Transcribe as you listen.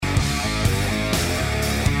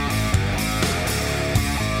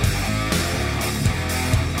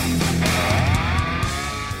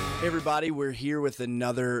everybody. We're here with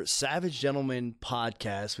another Savage Gentleman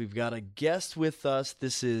podcast. We've got a guest with us.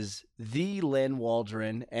 This is the Len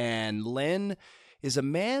Waldron, and Len is a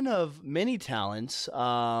man of many talents.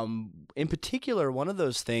 In particular, one of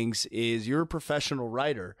those things is you're a professional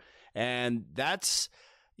writer, and that's,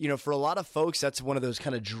 for a lot of folks, that's one of those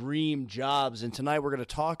kind of dream jobs. And tonight we're going to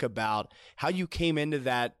talk about how you came into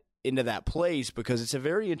that place, because it's a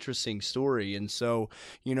very interesting story. And so,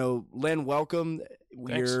 Len, welcome.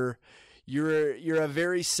 Thanks. You're a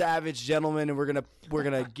very savage gentleman, and we're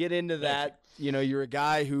gonna get into that. You're a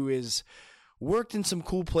guy who is worked in some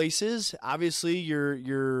cool places. Obviously,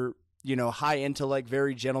 you're high intellect,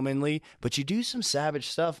 very gentlemanly, but you do some savage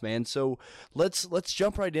stuff, man. So let's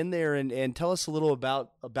jump right in there and tell us a little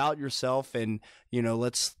about yourself, and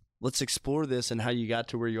let's explore this and how you got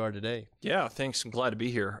to where you are today. Yeah, thanks. I'm glad to be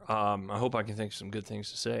here. I hope I can think of some good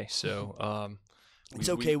things to say. So it's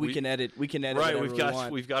okay. We can edit. We can edit. Right.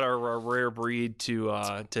 Want. We've got our rare breed to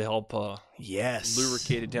help yes,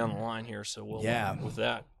 lubricate it down the line here. So we'll with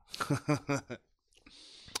that.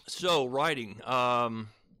 So writing. So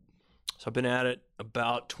I've been at it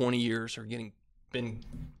about 20 years, or been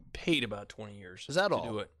paid about 20 years. Is that to all?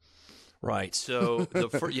 do it? Right. So the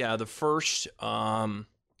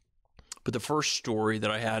first story that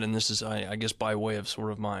I had, and this is, I guess, by way of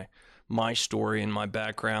sort of my story and my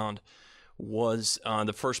background, was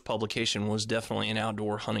the first publication was definitely an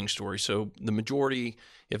outdoor hunting story. So the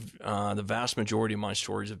vast majority of my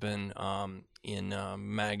stories have been in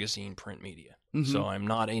magazine print media. Mm-hmm. So I'm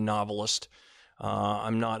not a novelist.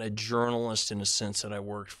 I'm not a journalist in the sense that I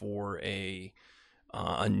worked for a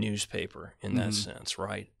newspaper in that sense,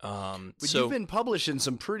 right? But you've been published in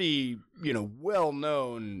some pretty,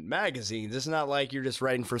 well-known magazines. It's not like you're just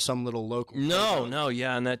writing for some little local. No,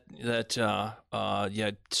 yeah, and that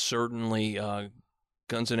certainly,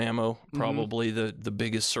 Guns and Ammo, probably the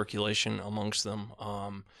biggest circulation amongst them.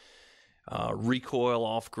 Recoil,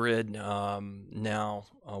 Off Grid, now,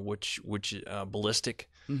 which Ballistic.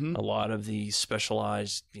 Mm-hmm. A lot of the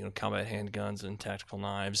specialized, combat handguns and tactical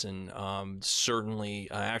knives, and certainly,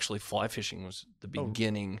 actually, fly fishing was the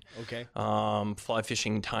beginning. Okay. Fly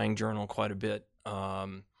fishing, tying journal, quite a bit.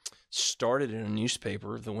 Started in a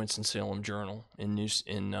newspaper, the Winston-Salem Journal in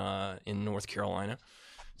North Carolina.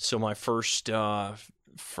 So my first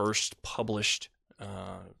published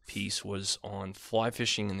piece was on fly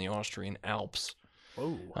fishing in the Austrian Alps.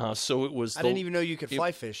 Oh, so it was. I didn't even know you could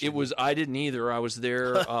fly fish. I didn't either. I was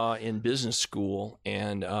there in business school,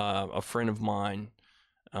 and a friend of mine,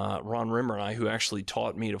 Ron Rimmer, and I, who actually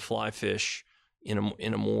taught me to fly fish in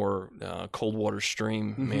a more cold water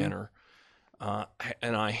stream manner,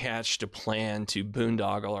 and I hatched a plan to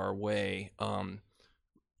boondoggle our way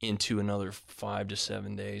into another 5 to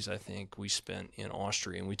 7 days. I think we spent in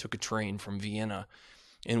Austria, and we took a train from Vienna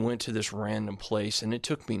and went to this random place, and it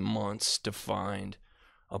took me months to find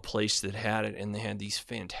a place that had it, and they had these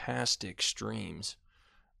fantastic streams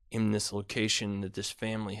in this location that this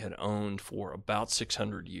family had owned for about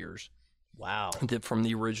 600 years. Wow. From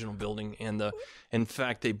the original building, and in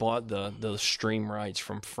fact, they bought the stream rights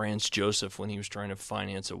from Franz Joseph when he was trying to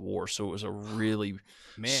finance a war. So it was a really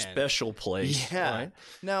special place. Yeah. Right?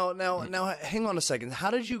 Now, hang on a second.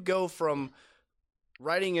 How did you go from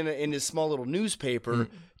writing in this small little newspaper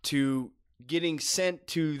to getting sent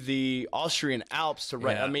to the Austrian Alps to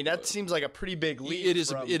write? Yeah. I mean, that seems like a pretty big leap. It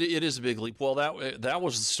is a big leap. Well, that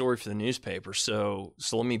was the story for the newspaper. So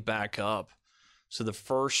let me back up. So the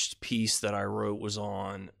first piece that I wrote was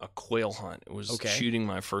on a quail hunt. It was shooting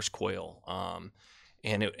my first quail.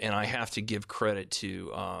 And I have to give credit to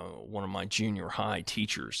one of my junior high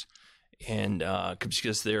teachers, and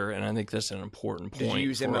because and I think that's an important point. Did you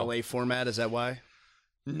use MLA format? Is that why?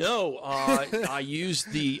 No, I used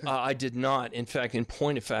I did not. In fact, in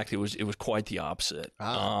point of fact, it was quite the opposite.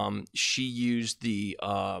 She used the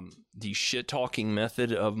shit talking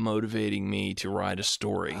method of motivating me to write a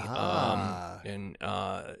story,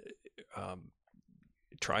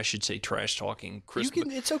 I should say trash talking.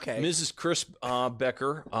 It's okay. Mrs. Chris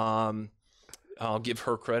Becker. I'll give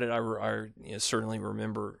her credit. I certainly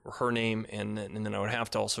remember her name, and then I would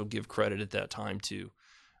have to also give credit at that time to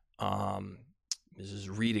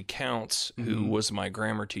Mrs. Rita Counts, who was my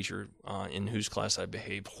grammar teacher, in whose class I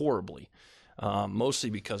behaved horribly,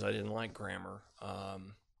 mostly because I didn't like grammar,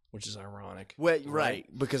 which is ironic. Well, right,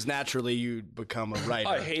 because naturally you'd become a writer.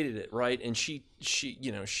 I hated it, right? And she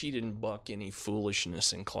didn't buck any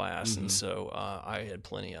foolishness in class, and so I had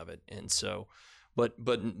plenty of it. And so, but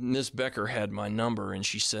Ms. Becker had my number, and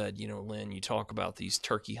she said, Lynn, you talk about these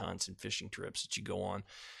turkey hunts and fishing trips that you go on.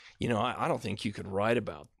 I don't think you could write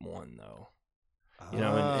about one, though. You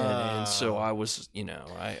know, and so I was, you know,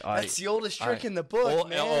 that's the oldest trick in the book,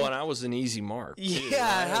 man. Oh, and I was an easy mark.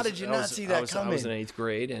 Yeah, how did you not see that coming? I was in 8th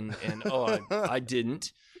grade, and I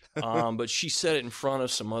didn't. But she said it in front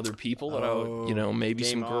of some other people that maybe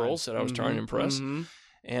some girls that I was trying to impress.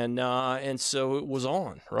 And so it was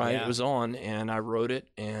on, right? Yeah. It was on, and I wrote it,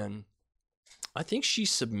 and I think she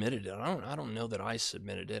submitted it. I don't know that I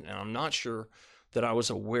submitted it, and I'm not sure that I was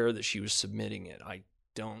aware that she was submitting it. I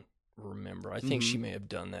don't remember. I think she may have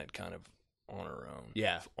done that kind of on her own,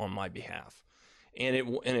 on my behalf, and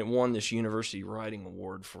it won this university writing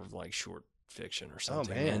award for like short fiction or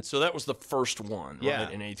something. Oh, man. And so that was the first one,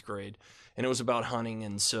 right, in 8th grade, and it was about hunting,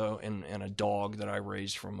 and so and a dog that I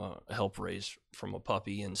raised helped raise from a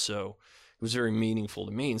puppy, and so it was very meaningful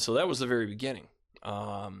to me, and so that was the very beginning.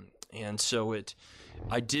 And so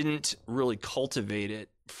I didn't really cultivate it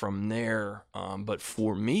from there, but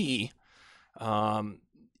for me,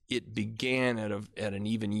 it began at an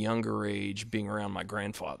even younger age, being around my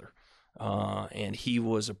grandfather. And he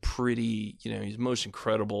was a pretty, he's the most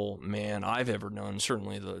incredible man I've ever known.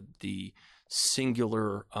 Certainly the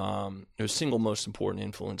single most important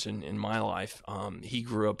influence in my life. He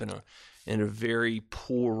grew up in a very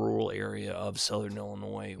poor rural area of Southern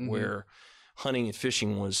Illinois, where hunting and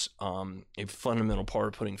fishing was a fundamental part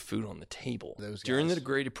of putting food on the table during the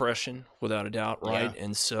Great Depression, without a doubt, right? Yeah.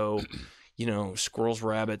 And so, squirrels,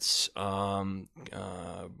 rabbits,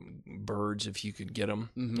 birds, if you could get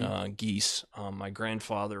them, geese. My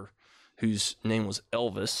grandfather, whose name was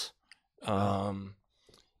Elvis, Elvis.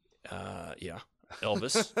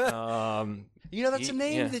 That's a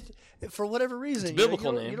name that, for whatever reason, it's a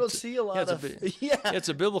biblical name. You don't see a lot of. It's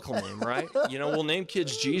a biblical name, right? We'll name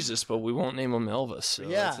kids Jesus, but we won't name them Elvis. So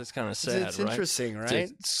it's kind of sad, it's interesting, right?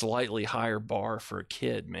 It's a slightly higher bar for a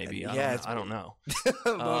kid, maybe. I don't know.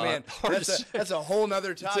 Oh man, that's a whole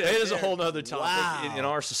nother topic. It is a whole nother topic in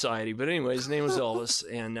our society. But anyway, his name was Elvis,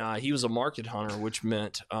 and he was a market hunter, which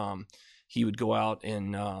meant he would go out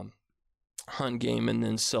and hunt game and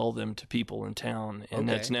then sell them to people in town, and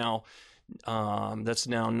that's now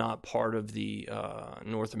not part of the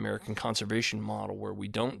North American conservation model, where we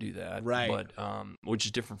don't do that, right? But which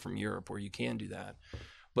is different from Europe, where you can do that.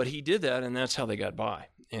 But he did that, and that's how they got by.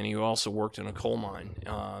 And he also worked in a coal mine.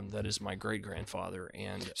 That is my great grandfather.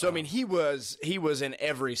 And so, I mean, he was in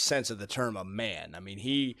every sense of the term a man. I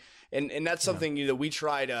mean, and that's something that we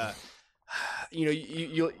try to.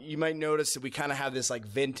 You might notice that we kind of have this like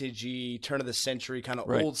vintagey, turn of the century kind of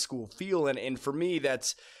old school feel, and for me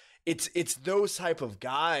it's those type of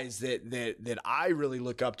guys that I really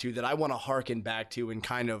look up to, that I want to harken back to and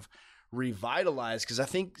kind of revitalize, because I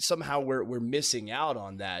think somehow we're missing out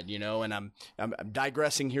on that, and I'm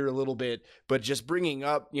digressing here a little bit, but just bringing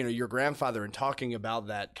up your grandfather and talking about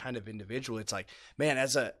that kind of individual. It's like, man,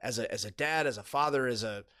 as a dad, as a father, as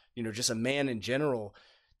a just a man in general,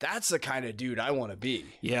 that's the kind of dude I want to be.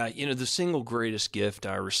 Yeah, the single greatest gift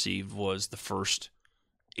I received was the first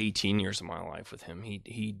 18 years of my life with him.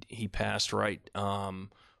 He passed right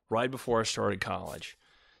before I started college.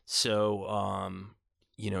 So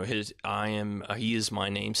he is my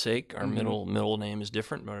namesake. Our middle name is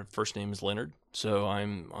different. My first name is Leonard. So I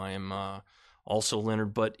am also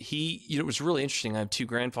Leonard. But it was really interesting. I have two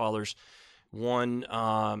grandfathers. One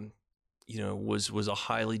was a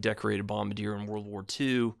highly decorated bombardier in World War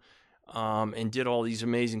II, and did all these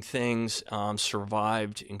amazing things,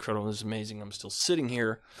 survived incredible. It was amazing. I'm still sitting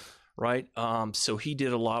here, right? So he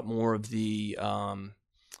did a lot more of the,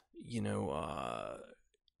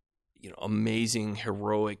 amazing,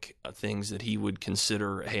 heroic things that he would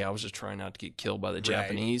consider, hey, I was just trying not to get killed by the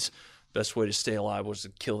Japanese. Best way to stay alive was to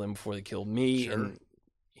kill them before they killed me. Sure. And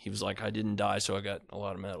he was like, I didn't die, so I got a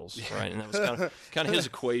lot of medals, right? And that was kind of his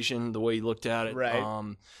equation, the way he looked at it.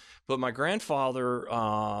 Right. But my grandfather,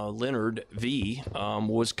 Leonard V,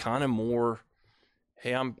 was kind of more,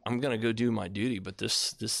 hey, I'm going to go do my duty, but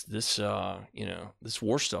this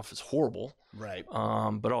war stuff is horrible, right?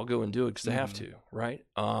 But I'll go and do it because I have to, right?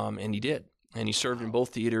 And he did, and he served in both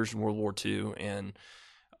theaters in World War II, and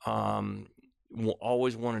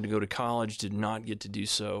always wanted to go to college, did not get to do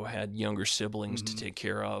so, had younger siblings to take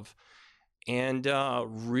care of, and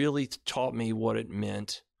really taught me what it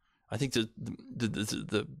meant. I think the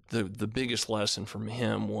biggest lesson from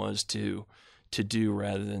him was to do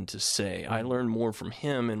rather than to say. I learned more from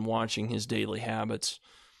him in watching his daily habits,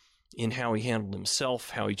 in how he handled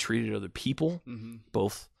himself, how he treated other people,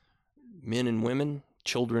 both men and women,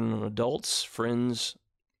 children and adults, friends,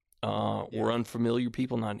 or unfamiliar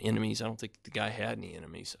people, not enemies. I don't think the guy had any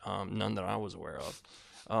enemies, none that I was aware of.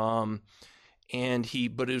 But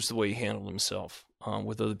it was the way he handled himself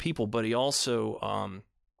with other people. But he also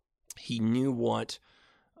he knew what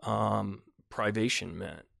privation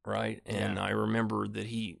meant, right? And I remember that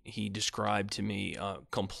he described to me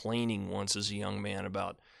complaining once as a young man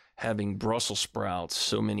about having Brussels sprouts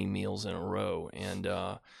so many meals in a row, and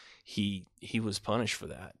he was punished for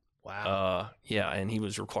that. Wow. And he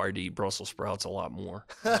was required to eat Brussels sprouts a lot more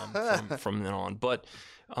from then on. But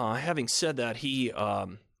having said that, his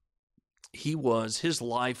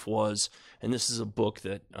life was, and this is a book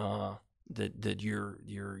that that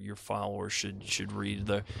your followers should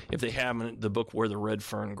read. If they haven't, the book Where the Red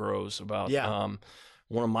Fern Grows, about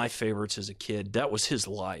one of my favorites as a kid. That was his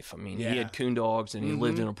life. I mean, he had coon dogs, and he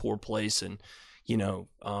lived in a poor place, and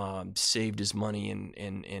saved his money,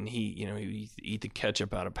 and he eat the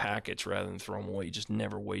ketchup out of packets rather than throw them away. He just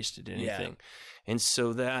never wasted anything. And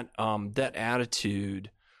so that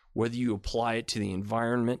attitude, whether you apply it to the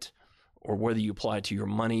environment, or whether you apply it to your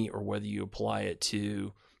money, or whether you apply it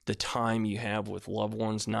to the time you have with loved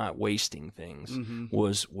ones, not wasting things,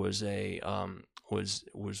 was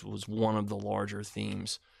one of the larger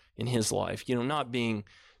themes in his life.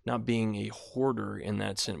 Not being a hoarder in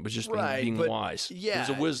that sense, but just being wise.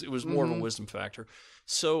 Yeah, it was more of a wisdom factor.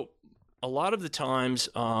 So a lot of the times,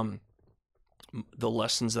 the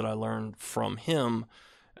lessons that I learned from him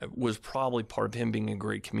was probably part of him being a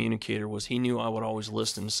great communicator. Was he knew I would always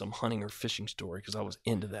listen to some hunting or fishing story because I was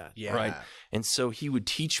into that. Yeah. Right. And so he would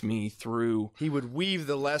teach me through. He would weave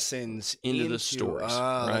the lessons into the stories.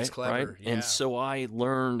 Right. That's clever. Right. Yeah. And so I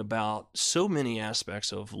learned about so many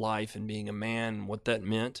aspects of life and being a man, and what that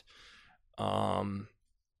meant.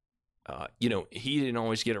 He didn't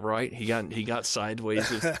always get it right. He got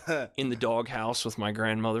sideways in the doghouse with my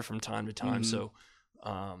grandmother from time to time. So.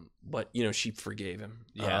 But she forgave him.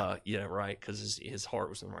 Right, because his heart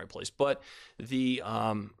was in the right place. But they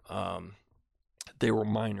were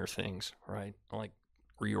minor things, right? Like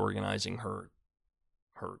reorganizing her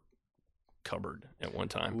cupboard at one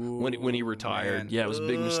time. Ooh, when he retired. Man. Yeah, it was a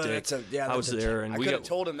big mistake. I was there, and I could have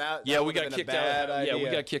told him that. Yeah, we got kicked out. Yeah, we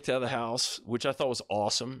got kicked out of the house, which I thought was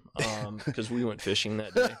awesome because we went fishing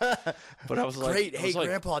that day. But I was like, "Great, hey,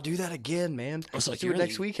 Grandpa, do that again, man." I was like, "Do it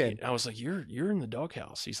next weekend." I was like, "You're in the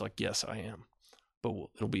doghouse." He's like, "Yes, I am." But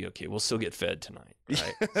it'll be okay. We'll still get fed tonight,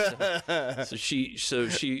 right? so she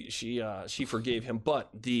forgave him. But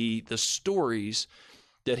the stories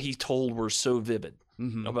that he told were so vivid.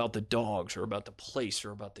 About the dogs, or about the place, or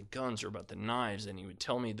about the guns, or about the knives, and he would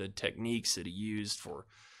tell me the techniques that he used for,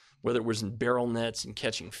 whether it was in barrel nets and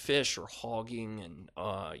catching fish, or hogging, and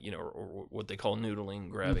or what they call noodling,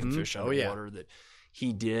 grabbing fish out of water, that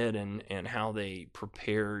he did, and how you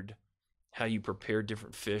prepared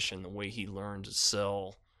different fish, and the way he learned to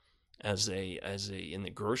sell as a in the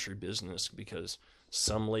grocery business, because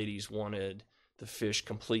some ladies wanted the fish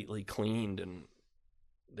completely cleaned and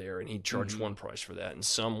he'd charge one price for that, and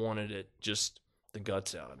some wanted it just the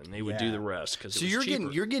guts out, and they would do the rest because it was cheaper.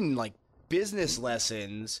 You're getting like business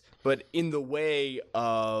lessons, but in the way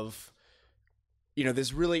of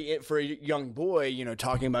this really for a young boy,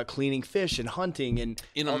 talking about cleaning fish and hunting, and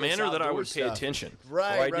in a manner that I would pay attention.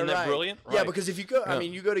 Right. Isn't that brilliant? Right. Yeah, because if you go,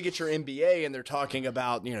 you go to get your MBA, and they're talking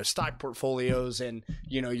about stock portfolios and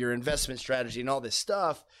your investment strategy and all this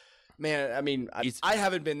stuff. Man, I mean, I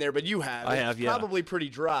haven't been there, but you have. I have, yeah. Probably pretty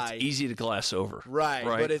dry. It's easy to glass over. Right.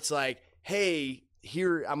 But it's like, hey,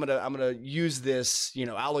 here I'm gonna use this,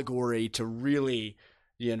 allegory to really,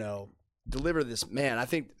 deliver this. Man, I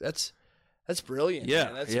think that's brilliant. Yeah,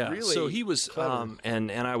 man. That's really so he was,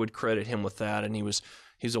 and I would credit him with that. And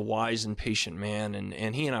he's a wise and patient man,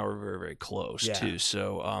 and he and I were very, very close too.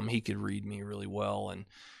 So he could read me really well, and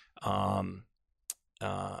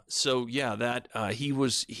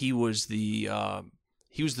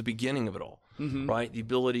he was the beginning of it all, right? The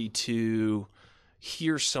ability to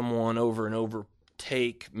hear someone over and over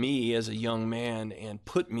take me as a young man and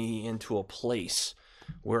put me into a place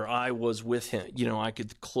where I was with him. I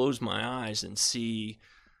could close my eyes and see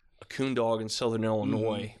a coon dog in Southern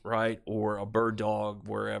Illinois, right? Or a bird dog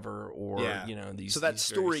wherever, or, these. So that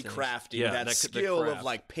story crafting, that skill of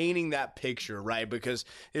like painting that picture, right? Because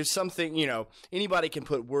there's something, anybody can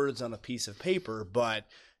put words on a piece of paper, but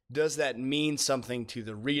does that mean something to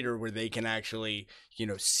the reader where they can actually,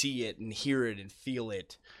 see it and hear it and feel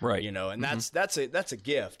it? Right. And that's a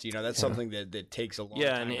gift, that's something that takes a long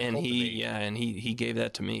time to cultivate. And he gave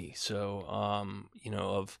that to me. So,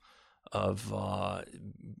 of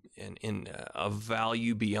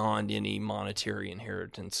value beyond any monetary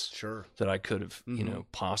inheritance that I could have,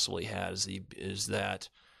 possibly had is that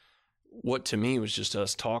what to me was just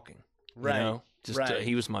us talking, right?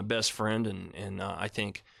 He was my best friend, and I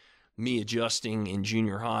think me adjusting in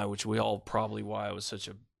junior high, which we all probably why I was such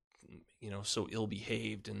a so ill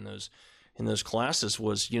behaved in those classes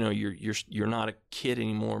was, you're not a kid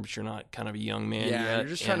anymore, but you're not kind of a young man yet. You're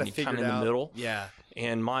just trying to figure it out. In the middle. Yeah.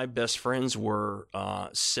 And my best friends were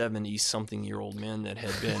 70-something-year-old men that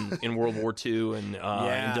had been in World War II and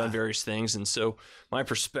done various things. And so my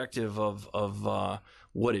perspective of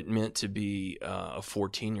what it meant to be a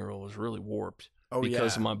 14-year-old was really warped.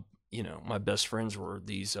 Because my best friends were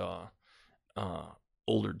these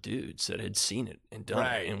older dudes that had seen it and done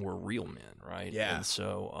it and were real men, right? Yeah. And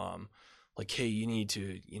so, hey, you need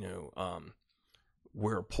to,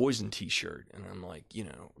 wear a Poison T-shirt, and I'm like,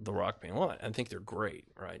 the rock band. Well, I think they're great,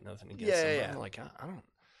 right? Nothing against them. Yeah. I'm like, I don't.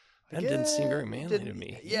 That didn't seem very manly to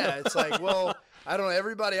me. Yeah, it's like, well, I don't know.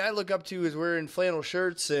 Everybody I look up to is wearing flannel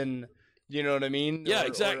shirts and, you know what I mean? Yeah, or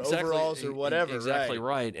exactly. Overalls or whatever. Exactly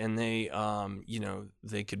right. And they,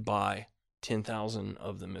 they could buy 10,000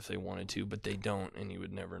 of them if they wanted to, but they don't, and you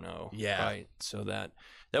would never know. Yeah. Right. So that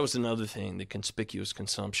was another thing. The conspicuous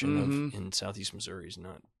consumption in Southeast Missouri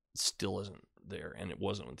still isn't there, and it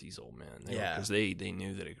wasn't with these old men. Because they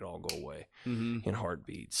knew that it could all go away in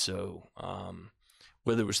heartbeats. So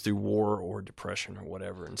whether it was through war or depression or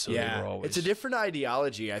whatever, and so they were always. It's a different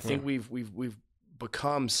ideology. I think we've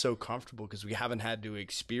become so comfortable because we haven't had to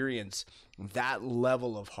experience that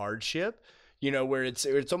level of hardship. Where it's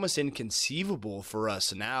almost inconceivable for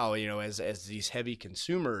us now, as these heavy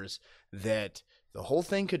consumers, that the whole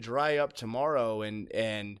thing could dry up tomorrow,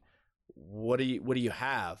 and what do you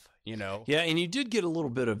have? Yeah, and you did get a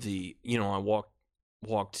little bit of the, I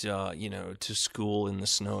walked to school in the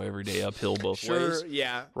snow every day uphill both ways.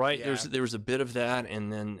 Yeah. Right. Yeah. There was a bit of that,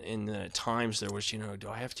 and then at times there was, do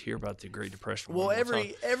I have to hear about the Great Depression? Well,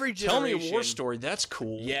 every generation. Tell me a war story. That's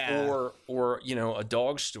cool. Yeah. Or a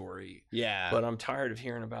dog story. Yeah. But I'm tired of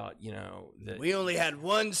hearing about that we only had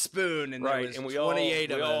one spoon and there was and we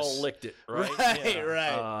 28 all, of us. We all licked it. Right.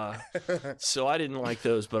 Right. So I didn't like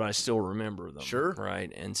those, but I still remember them. Sure.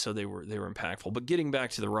 Right. And so they were impactful. But getting back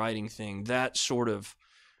to the writing thing, that sort of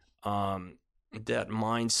that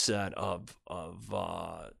mindset of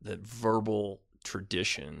that verbal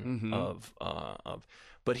tradition of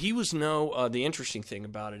but he was the interesting thing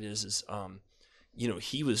about it is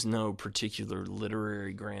he was no particular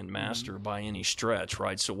literary grandmaster by any stretch,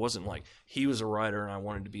 right? So it wasn't like he was a writer and I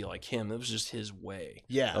wanted to be like him. It was just his way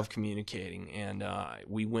of communicating. And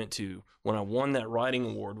when I won that writing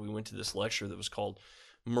award, we went to this lecture that was called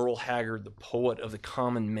Merle Haggard, the Poet of the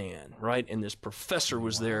Common Man, right? And this professor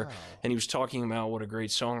was there, and he was talking about what a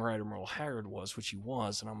great songwriter Merle Haggard was, which he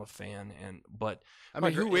was, and I'm a fan. But I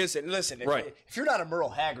mean, who isn't? Listen, if you're not a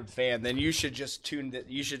Merle Haggard fan, then you should just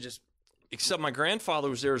Except my grandfather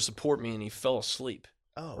was there to support me, and he fell asleep.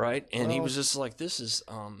 Oh, right, and he was just like, "This is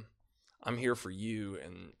I'm here for you,"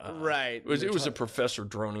 and right. It was a professor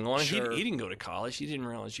droning on. Sure. He didn't go to college. He didn't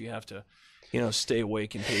realize you have to. Stay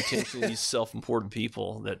awake and pay attention to these self-important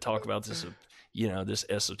people that talk about this, this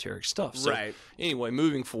esoteric stuff. So, right. Anyway,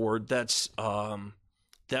 moving forward, that's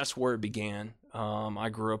where it began. I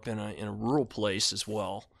grew up in a rural place as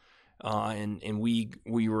well, and we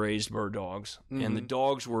raised bird dogs, and the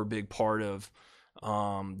dogs were a big part of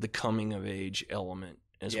the coming of age element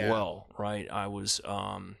as well. Right, I was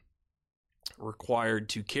required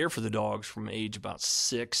to care for the dogs from age about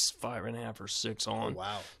 5.5 or 6 on. Oh,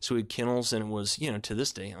 wow. So we had kennels, and it was, to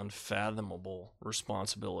this day, unfathomable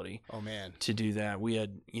responsibility. Oh, man. To do that. We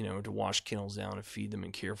had, to wash kennels down and feed them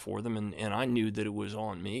and care for them. And I knew that it was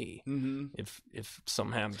on me if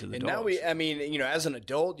something happened to the dogs. And now as an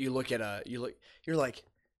adult, you're like,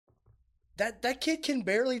 that kid can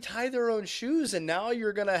barely tie their own shoes, and now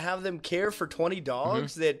you're going to have them care for 20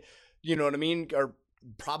 dogs that, are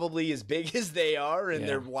probably as big as they are, and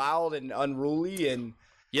they're wild and unruly, and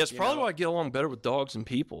it's probably why I get along better with dogs and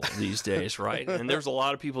people these days, right? And there's a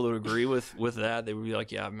lot of people that agree with that. They would be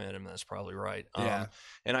like, "Yeah, I've met him. That's probably right."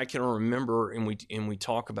 And I can remember, and we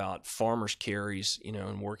talk about farmers' carries,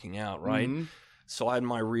 and working out, right? So I had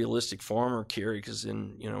my realistic farmer carry because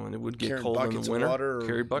when it would get cold in the winter,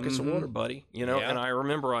 carry buckets of water, buddy. And I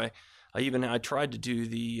remember I tried to do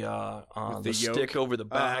the stick over the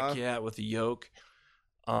back, with the yoke.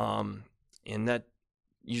 And that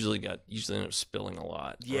usually ended up spilling a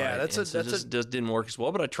lot. Yeah, right? Just didn't work as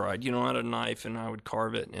well, but I tried. I had a knife and I would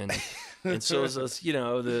carve it, and so it was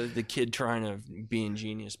the kid trying to be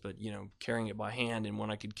ingenious, but carrying it by hand. And when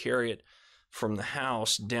I could carry it from the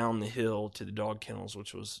house down the hill to the dog kennels,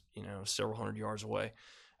 which was several hundred yards away,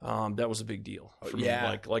 that was a big deal for me.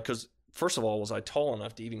 Like because. First of all, was I tall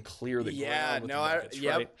enough to even clear the ground?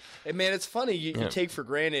 Right? And man, it's funny you take for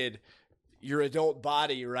granted your adult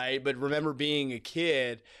body, right? But remember being a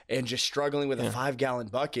kid and just struggling with a 5-gallon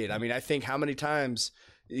bucket. I mean, I think how many times,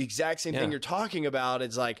 the exact same thing you're talking about.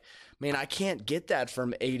 It's like, man, I can't get that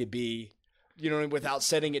from A to B, without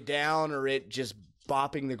setting it down or it just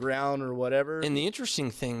bopping the ground or whatever. And the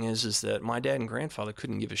interesting thing is that my dad and grandfather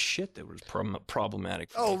couldn't give a shit that was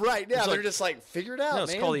problematic. Oh, right. Yeah, they're just like, figure it out, no,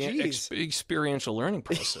 it's man. called the experiential learning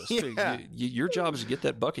process. Your job is to get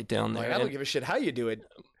that bucket down there. Like, I don't give a shit how you do it.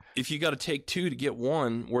 If you got to take 2 to get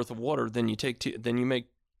 1 worth of water, then you take 2. Then you make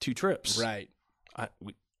 2 trips. Right. I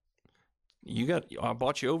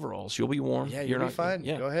bought you overalls. You'll be warm. Yeah, you'll be fine.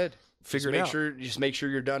 Yeah. Go ahead. Figure it out. Just make sure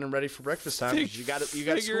you're done and ready for breakfast time. You got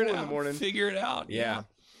school in the morning. Figure it out. Yeah.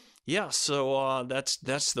 Yeah. So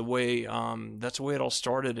that's the way it all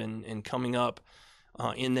started, and coming up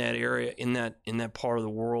in that area, in that part of the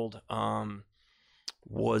world,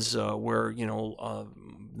 was where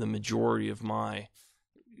the majority of my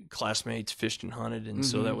classmates fished and hunted, and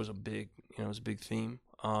so that was a big theme.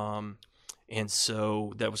 And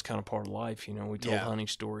so that was kind of part of life. We told hunting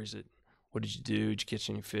stories that. What did you do? Did you catch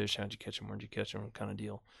any fish? How'd you catch them? Where'd you catch them? Kind of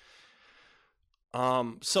deal.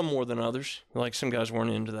 Some more than others. Like some guys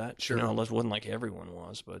weren't into that. Sure. It wasn't like everyone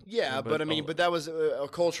was, but but that was a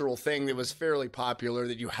cultural thing that was fairly popular.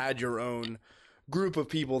 That you had your own group of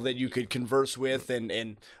people that you could converse with,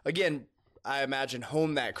 and again, I imagine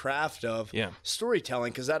hone that craft of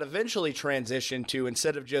storytelling, because that eventually transitioned to,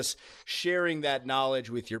 instead of just sharing that knowledge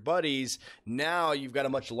with your buddies, now you've got a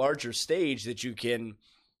much larger stage that you can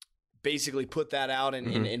basically put that out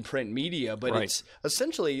in print media, but it's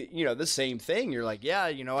essentially, the same thing. You're like,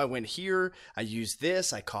 I went here, I used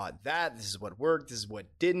this, I caught that, this is what worked, this is what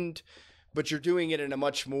didn't, but you're doing it in a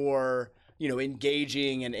much more,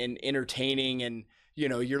 engaging and entertaining, and,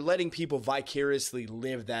 you're letting people vicariously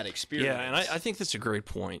live that experience. Yeah. And I think that's a great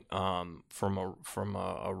point. From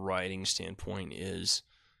a writing standpoint, is,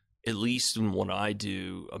 at least in what I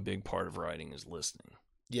do, a big part of writing is listening.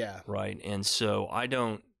 Yeah. Right. And so I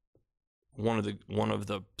don't, one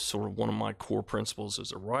of my core principles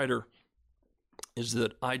as a writer is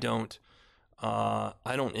that I don't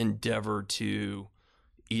endeavor to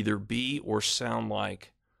either be or sound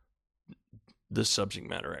like the subject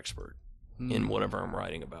matter expert in whatever I'm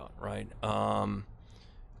writing about. Right.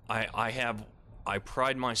 I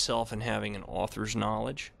pride myself in having an author's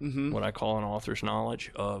knowledge, what I call an author's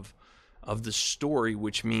knowledge of the story,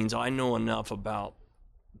 which means I know enough about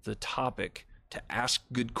the topic to ask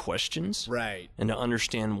good questions, right, and to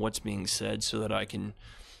understand what's being said, so that I can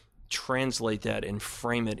translate that and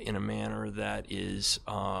frame it in a manner that is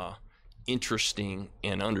interesting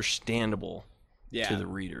and understandable to the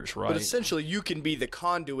readers, right? But essentially, you can be the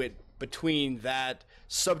conduit between that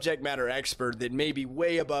subject matter expert that may be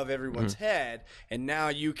way above everyone's head, and now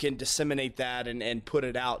you can disseminate that and put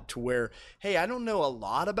it out to where, hey, I don't know a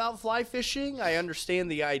lot about fly fishing, I understand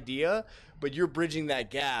the idea, but you're bridging that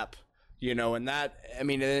gap. And that,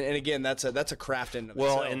 and again, that's a craft in itself.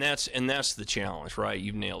 Well, and that's the challenge, right?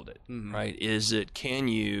 You've nailed it, right? Is it, can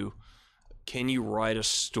you write a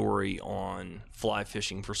story on fly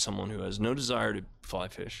fishing for someone who has no desire to fly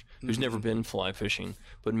fish, who's never been fly fishing,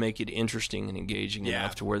 but make it interesting and engaging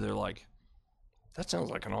enough to where they're like, that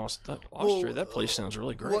sounds like an Austria. That place sounds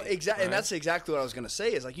really great. Well, exactly, right? And that's exactly what I was going to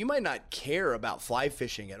say. Is like, you might not care about fly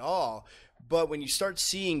fishing at all, but when you start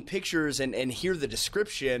seeing pictures and hear the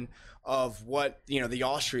description of what the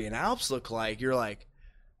Austrian Alps look like, you're like,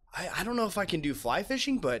 I don't know if I can do fly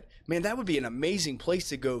fishing, but man, that would be an amazing place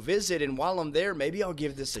to go visit. And while I'm there, maybe I'll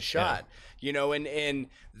give this a shot. And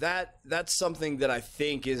that's something that I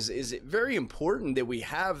think is very important, that we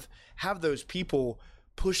have those people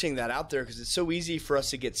pushing that out there, because it's so easy for us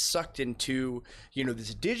to get sucked into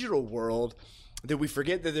this digital world that we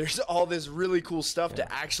forget that there's all this really cool stuff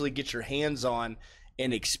to actually get your hands on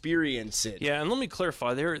and experience it. Yeah, and let me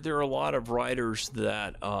clarify, there are a lot of writers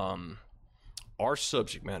that are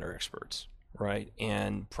subject matter experts, right,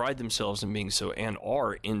 and pride themselves in being so, and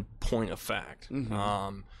are in point of fact.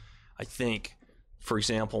 I think, for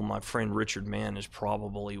example, my friend Richard Mann is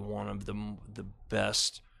probably one of the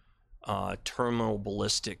best terminal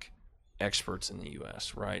ballistic experts in the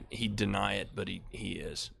U.S., right? He'd deny it, but he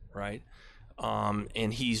is, right?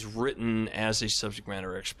 And he's written as a subject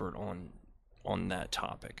matter expert on that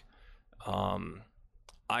topic.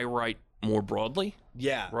 I write more broadly.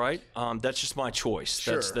 Yeah. Right? That's just my choice.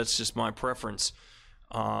 Sure. That's just my preference.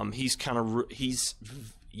 He's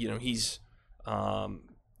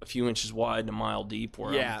a few inches wide and a mile deep,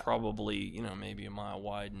 where I'm probably, maybe a mile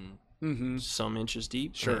wide and some inches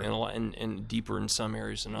deep. Sure. And deeper in some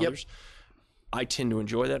areas than others. I tend to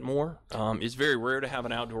enjoy that more. It's very rare to have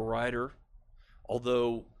an outdoor writer,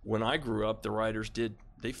 although when I grew up, the writers did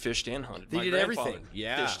They fished and hunted. They My did grandfather everything.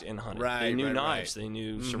 Yeah. fished and hunted. Right, they knew right, knives. right. They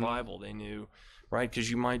knew Mhm. survival. They knew, right? Because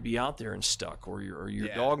you might be out there and stuck, or your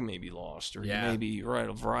Yeah. dog may be lost, or Yeah. you may be, right,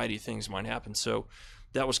 a variety of things might happen. So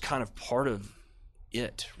that was kind of part of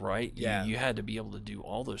it, right? Yeah. You had to be able to do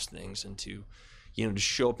all those things, and to, you know, to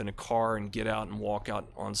show up in a car and get out and walk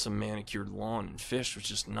out on some manicured lawn and fish was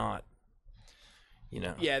just not, you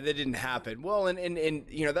know. Yeah, that didn't happen. Well, and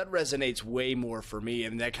you know, that resonates way more for me.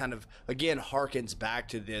 And that kind of, again, harkens back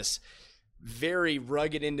to this very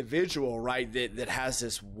rugged individual, right, that has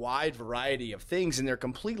this wide variety of things, and they're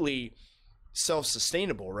completely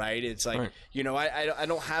self-sustainable, right? It's like, Right. you know, I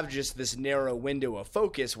don't have just this narrow window of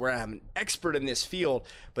focus where I'm an expert in this field,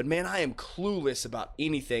 but man, I am clueless about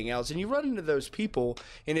anything else. And you run into those people,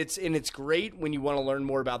 and it's great when you want to learn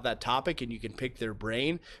more about that topic and you can pick their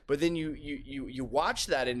brain, but then you watch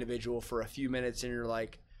that individual for a few minutes and you're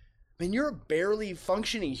like, man, you're a barely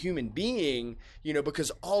functioning human being, you know, because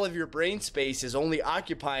all of your brain space is only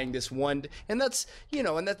occupying this one, and that's, you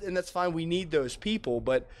know, and that's fine. We need those people,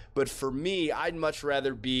 but for me, I'd much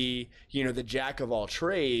rather be, you know, the jack of all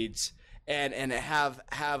trades and have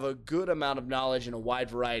a good amount of knowledge in a wide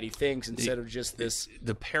variety of things instead of just this.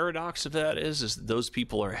 The paradox of that is those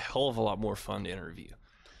people are a hell of a lot more fun to interview.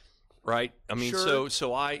 Right. I mean, Sure.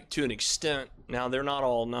 so I, to an extent, now they're not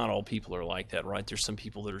all people are like that, right? There's some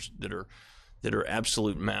people that are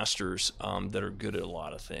absolute masters, that are good at a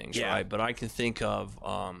lot of things, Yeah. right? But I can think of,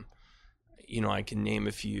 you know, I can name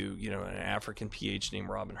a few, you know, an African PH named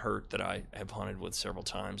Robin Hurt that I have hunted with several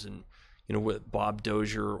times, and, you know, with Bob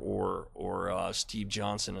Dozier or Steve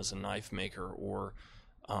Johnson as a knife maker, or,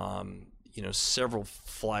 you know, several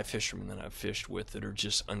fly fishermen that I've fished with that are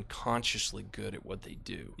just unconsciously good at what they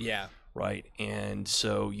do. Yeah. Right. And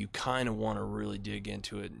so you kind of want to really dig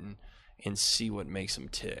into it and see what makes them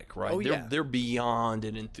tick. Right. Oh, yeah. They're beyond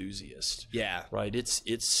an enthusiast. Yeah. Right. It's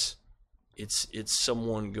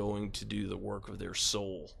someone going to do the work of their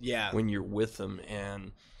soul. Yeah. When you're with them,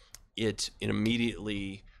 and it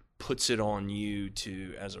immediately puts it on you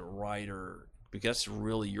to, as a writer, because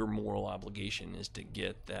really your moral obligation is to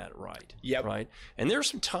get that right. Yep. Right. And there are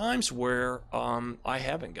some times where I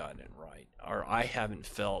haven't gotten it right, or I haven't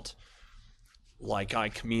felt like I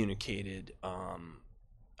communicated.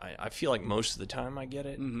 I feel like most of the time I get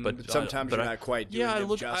it, Mhm. but sometimes you're not quite doing yeah,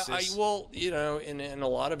 them justice. well, you know, and a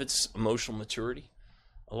lot of it's emotional maturity.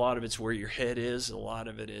 A lot of it's where your head is. A lot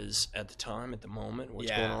of it is at the time, at the moment, what's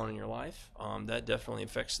Yeah. going on in your life. That definitely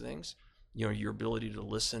affects things. You know, your ability to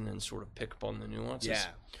listen and sort of pick up on the nuances. Yeah.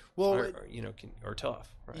 Well, you know, are tough.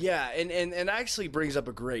 Right? yeah, and actually brings up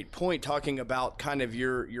a great point, talking about kind of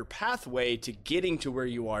your pathway to getting to where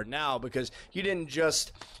you are now, because you didn't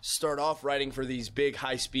just start off writing for these big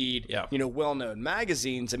high speed, Yeah. you know, well-known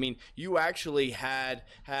magazines. I mean, you actually had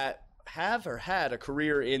a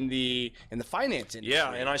career in the finance industry.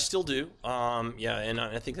 Yeah, and I still do. Yeah, and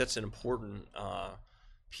I think that's an important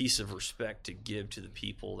piece of respect to give to the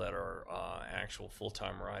people that are actual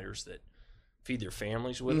full-time writers that feed their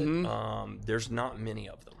families with it. There's not many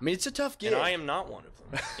of them. I mean, it's a tough gig. And I am not one of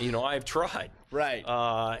them. You know, I've tried. Right.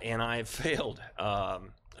 And I have failed a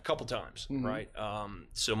couple times, right?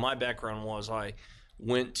 So my background was I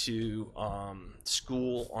went to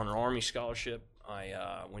school on an Army scholarship.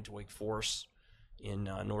 I went to Wake Forest in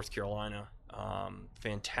North Carolina.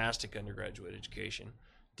 Fantastic undergraduate education.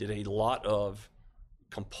 Did a lot of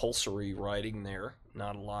compulsory writing there,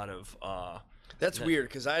 not a lot of... That's weird,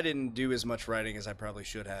 because I didn't do as much writing as I probably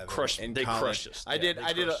should have. In They college. crushed us. I Yeah, did. they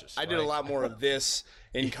I did. crushed us, I did a right? lot more of this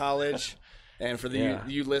in college. And for the Yeah.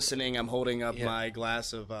 you listening, I'm holding up Yeah. my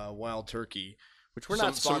glass of Wild Turkey, which we're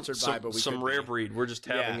not sponsored by, but we some could rare be. breed. We're just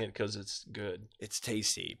having Yeah. it because it's good. It's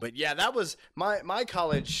tasty. But yeah, that was my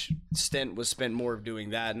college stint was spent more of doing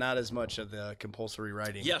that, not as much of the compulsory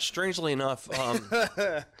writing. Yeah, strangely enough,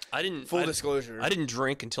 I didn't. Full disclosure. I didn't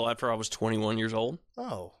drink until after I was 21 years old.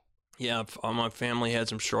 Oh. Yeah, my family had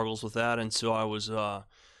some struggles with that, and so I was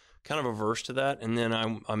kind of averse to that. And then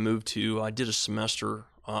I moved to. I did a semester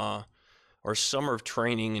or summer of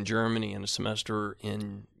training in Germany, and a semester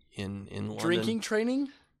in London. Drinking training?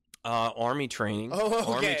 Army training.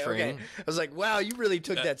 Oh, Army okay, training. okay. I was like, wow, you really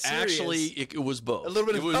took that serious. Actually, it was both. A little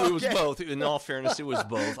bit of it was okay. both. In all fairness, it was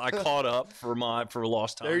both. I caught up for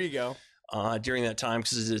lost time. There you go. During that time,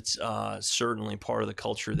 because it's certainly part of the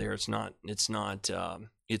culture there. It's not.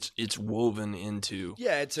 It's woven into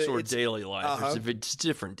Yeah, it's daily life. Uh-huh. It's a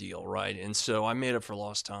different deal, right? And so I made up for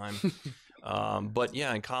lost time. But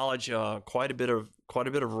yeah, in college, quite a bit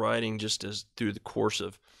of writing just as through the course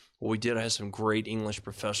of what we did. I had some great English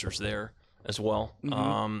professors there as well.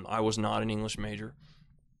 I was not an English major,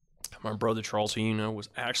 My brother Charles, who you know, was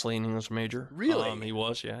actually an English major. Really? He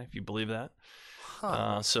was, yeah, if you believe that.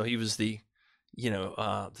 Huh. So he was the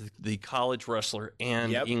college wrestler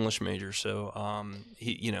and Yep. English major. So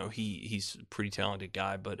he's a pretty talented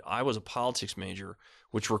guy. But I was a politics major,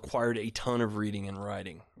 which required a ton of reading and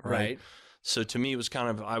writing. Right. So to me, it was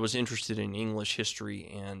I was interested in English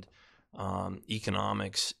history and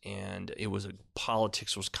economics, and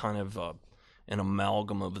politics was kind of an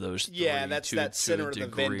amalgam of those three. Yeah, that's that center of the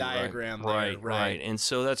Venn diagram. Right. And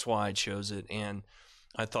so that's why I chose it. And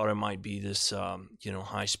I thought I might be this,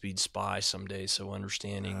 high-speed spy someday. So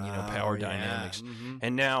understanding, power dynamics. Mm-hmm.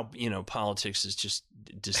 And now, politics is just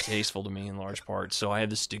distasteful to me in large part. So I have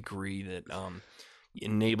this degree that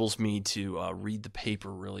enables me to read the paper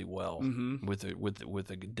really well with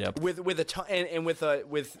a depth, with a ton, and with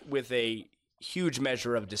a huge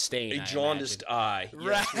measure of disdain. a jaundiced eye,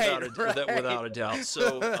 Right, without a doubt.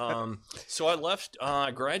 So, so I left.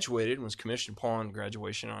 I graduated, was commissioned upon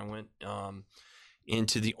graduation. I went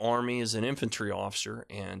into the Army as an infantry officer,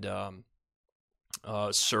 and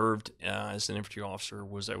served as an infantry officer.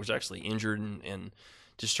 I was actually injured and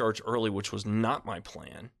discharged early, which was not my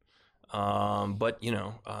plan. But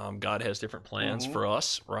God has different plans for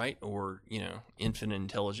us, right? Or infinite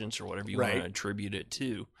intelligence, or whatever you want to attribute it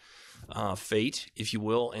to, fate, if you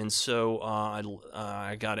will. And so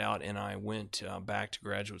I got out and I went back to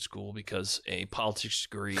graduate school because a politics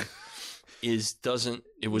degree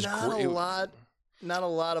not a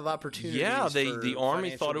lot of opportunities. Yeah, the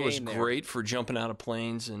Army thought it was great for jumping out of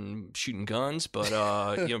planes and shooting guns, but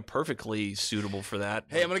perfectly suitable for that.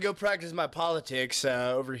 Hey, I'm gonna go practice my politics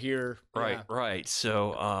over here. Right.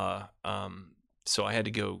 So, so I had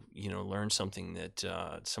to go, learn something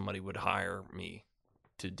that somebody would hire me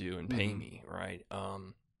to do and pay me, right?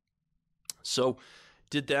 So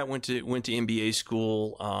did that. Went to MBA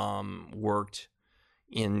school. Worked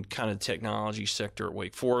in kind of the technology sector at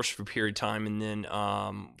Wake Forest for a period of time, and then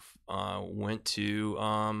went to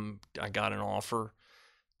I got an offer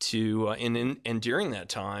to and during that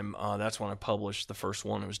time, that's when I published the first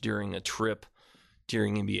one. It was during a trip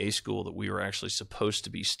during MBA school that we were actually supposed to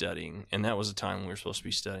be studying, and that was the time we were supposed to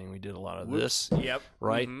be studying. We did a lot of this,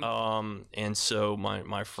 right? And so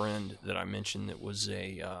my friend that I mentioned that was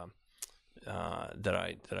that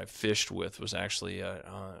I fished with was actually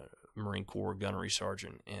a Marine Corps gunnery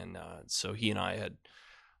sergeant, and so he and I had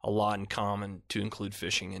a lot in common, to include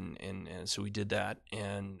fishing, and so we did that,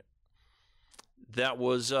 and that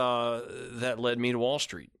was that led me to Wall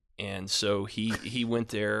Street. And so he went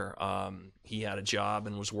there. He had a job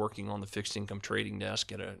and was working on the fixed income trading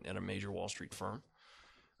desk at a major Wall Street firm,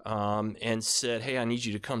 and said, "Hey, I need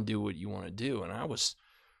you to come do what you want to do." And I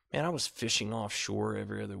was fishing offshore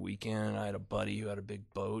every other weekend. I had a buddy who had a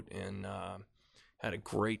big boat and had a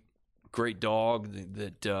great dog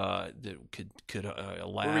that could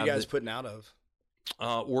allow. Where were you guys putting out of?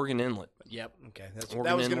 Oregon Inlet. Yep. Okay. That was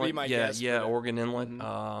Inlet. going to be my guess. Yeah, Oregon Inlet.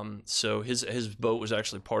 So his boat was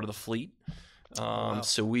actually part of the fleet.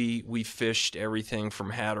 So we fished everything from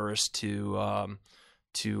Hatteras to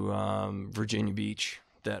Virginia Beach,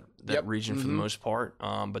 that region for the most part.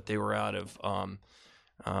 But they were out of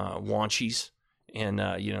Wanchese,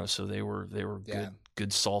 and so they were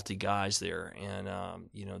good salty guys there, and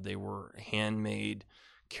they were handmade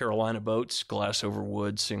Carolina boats, glass over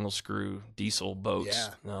wood, single screw diesel boats,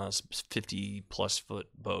 50+ foot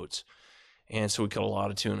boats, and so we caught a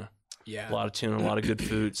lot of tuna. Yeah, a lot of tuna, a lot of good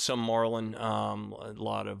food, some marlin, a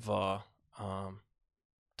lot of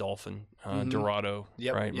dolphin, Dorado,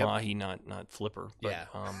 right? Mahi, not flipper, but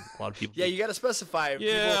a lot of people. Yeah, you got to specify.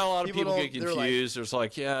 Yeah, a lot of people get confused. There's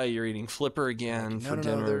like, you're eating flipper again for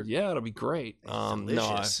dinner. Yeah, ittle be great. No,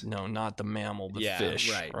 not the mammal, the fish.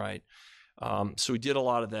 Right. So we did a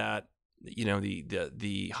lot of that.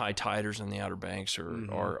 The high tiders on the Outer Banks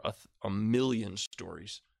are a million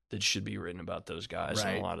stories that should be written about those guys,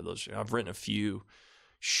 and a lot of those. I've written a few.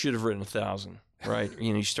 Should have written 1,000. Right.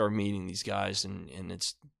 You start meeting these guys, and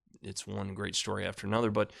it's one great story after another.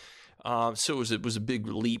 But so it was a big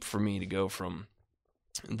leap for me to go from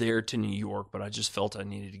there to New York, but I just felt I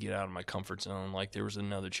needed to get out of my comfort zone. Like there was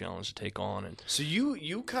another challenge to take on. And so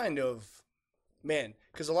you kind of, man,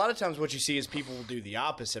 because a lot of times what you see is people will do the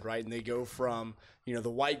opposite, right? And they go from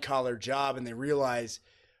the white collar job, and they realize,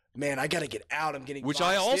 man, I got to get out. I'm getting which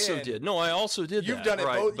I also did. No, I also did. You've that, done it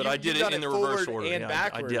right? both, but I did it in the reverse order and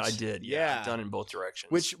backwards. I did. Yeah, I've done it in both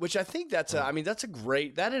directions. Which I think that's that's a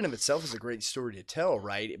great. That in of itself is a great story to tell,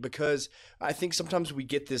 right? Because I think sometimes we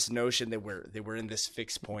get this notion that we're in this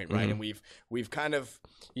fixed point, right? And we've kind of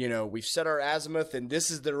we've set our azimuth, and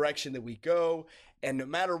this is the direction that we go. and no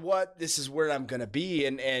matter what, this is where I'm going to be.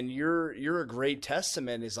 And you're a great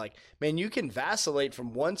testament. Is like, man, you can vacillate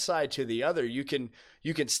from one side to the other. You can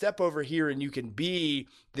step over here and you can be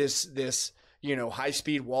this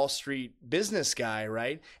high-speed Wall Street business guy,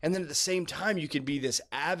 right? And then at the same time, you can be this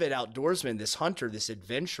avid outdoorsman, this hunter, this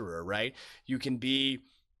adventurer, right? You can be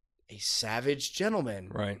a savage gentleman,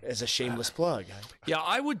 right? As a shameless plug. Yeah,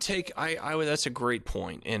 I would. That's a great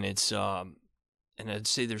point, and it's and I'd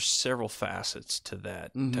say there's several facets to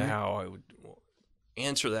that, to how I would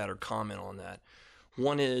answer that or comment on that.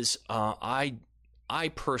 One is I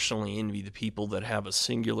personally envy the people that have a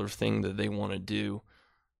singular thing that they want to do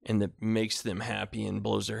and that makes them happy and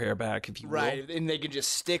blows their hair back, if you will. Right, and they can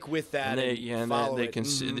just stick with that they can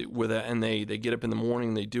sit with that, and they get up in the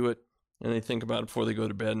morning, they do it, and they think about it before they go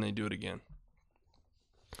to bed, and they do it again.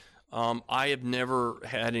 I have never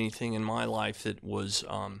had anything in my life that was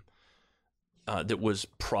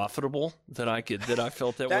profitable that I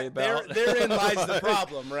felt that way about. Therein lies the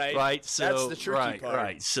problem, right? Right. So that's the tricky part.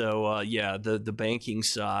 Right. So the banking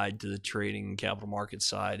side, the trading and capital market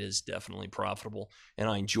side is definitely profitable, and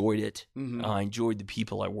I enjoyed it. I enjoyed the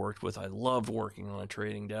people I worked with. I loved working on a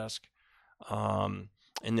trading desk, and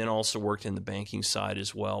then also worked in the banking side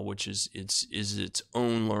as well, which is its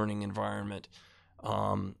own learning environment.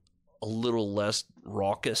 A little less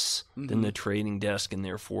raucous than the trading desk, and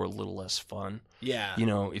therefore a little less fun. Yeah.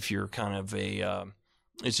 If you're kind of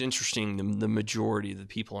it's interesting, the majority of the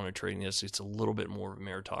people on a trading desk, it's a little bit more of a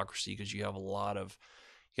meritocracy because you have a lot of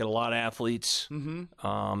athletes. A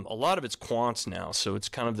lot of it's quants now, so it's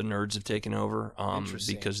kind of the nerds have taken over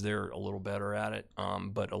because they're a little better at it.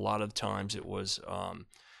 But a lot of times it was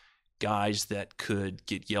guys that could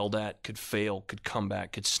get yelled at, could fail, could come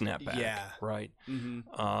back, could snap back. Yeah. Right.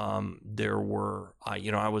 There were, I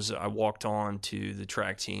walked on to the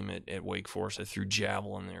track team at Wake Forest. I threw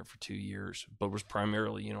javelin there for 2 years, but was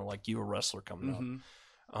primarily, like you, a wrestler coming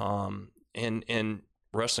up. And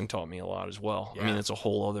wrestling taught me a lot as well. Yeah. I mean, it's a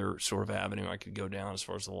whole other sort of avenue I could go down as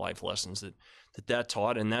far as the life lessons that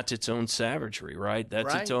taught, and that's its own savagery, right?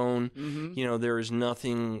 That's its own, there is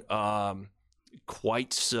nothing,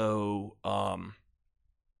 quite so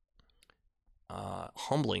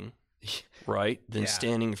humbling, right, than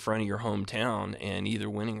standing in front of your hometown and either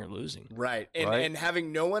winning or losing. Right. And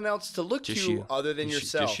having no one else to look to other than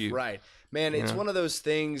yourself. Right. Man, it's one of those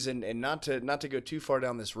things, and not to go too far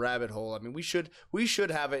down this rabbit hole. I mean, we should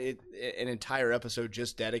have an entire episode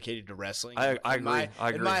just dedicated to wrestling. I agree.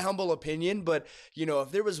 In my humble opinion, but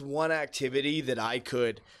if there was one activity that I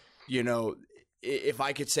could, if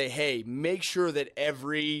I could say, hey, make sure that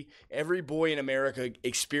every boy in America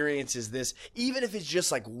experiences this, even if it's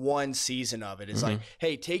just like one season of it. It's like,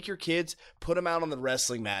 hey, take your kids, put them out on the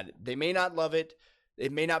wrestling mat. They may not love it.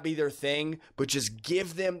 It may not be their thing, but just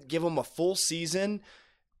give them a full season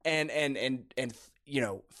and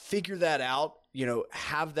figure that out,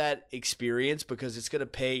 have that experience, because it's going to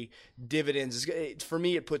pay dividends. For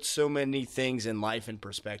me, it puts so many things in life in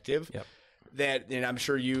perspective. Yep. And I'm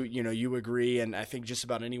sure you agree, and I think just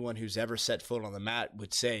about anyone who's ever set foot on the mat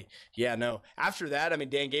would say, yeah, no. After that, I mean,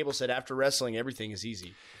 Dan Gable said after wrestling, everything is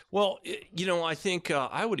easy. Well, I think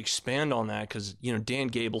I would expand on that because, Dan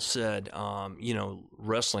Gable said,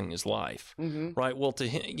 wrestling is life, right? Well, to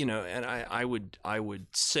him, and I would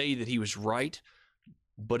say that he was right,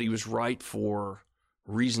 but he was right for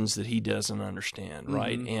reasons that he doesn't understand,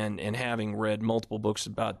 right? And having read multiple books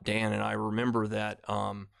about Dan, and I remember that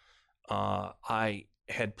I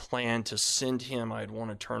had planned to send him, I had won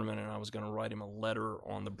a tournament, and I was going to write him a letter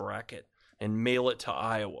on the bracket and mail it to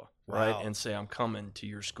Iowa, right? And say, I'm coming to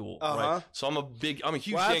your school, right? So I'm a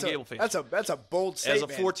huge Dan Gable fan. That's a bold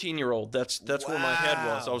statement. As a 14-yeeur-old, that's where my head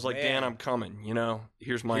was. I was like, man. Dan, I'm coming.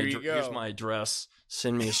 Here's my address.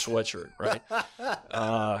 Send me a sweatshirt, right?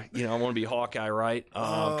 I want to be Hawkeye, right?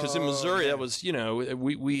 Because in Missouri, that was, we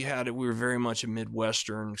were very much a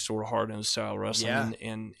Midwestern sort of hard-nosed style wrestling,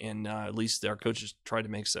 and at least our coaches tried to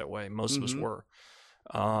make us that way. Most of us were,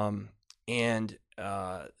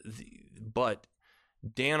 but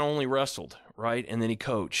Dan only wrestled, right? And then he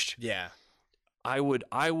coached. Yeah, I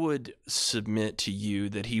would submit to you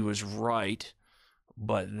that he was right,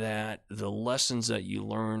 but that the lessons that you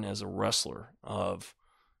learn as a wrestler of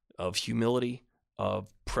humility, of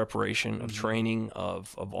preparation, of training,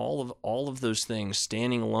 of all of those things,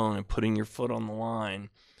 standing alone and putting your foot on the line.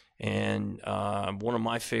 And one of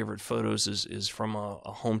my favorite photos is from a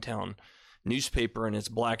hometown newspaper, and it's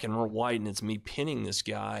black and white, and it's me pinning this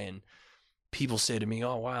guy, and people say to me,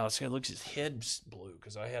 "Oh wow, this guy looks, his head's blue,"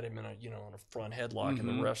 because I had him in a on a front headlock, and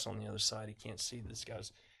the ref's on the other side. He can't see this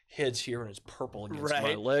guy's head's here and it's purple against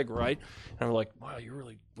my leg, right? And I'm like, wow, you're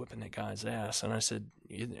really whipping that guy's ass. And I said,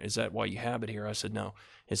 is that why you have it here? I said, no,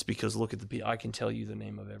 it's because look at I can tell you the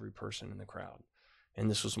name of every person in the crowd. And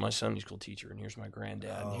this was my Sunday school teacher, and here's my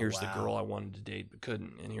granddad, and here's the girl I wanted to date but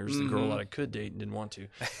couldn't, and here's the girl that I could date and didn't want to,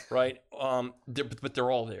 right? But they're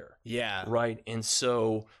all there. Yeah. Right? And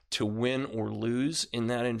so to win or lose in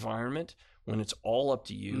that environment, when it's all up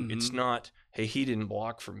to you, it's not, hey, he didn't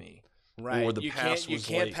block for me. Right. Or the pass was late. You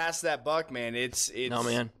can't pass that buck, man. It's No,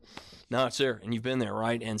 man. No, it's there, and you've been there,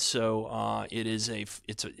 right? And so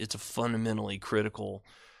it's a fundamentally critical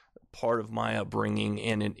part of my upbringing,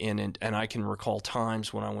 and I can recall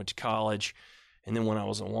times when I went to college, and then when I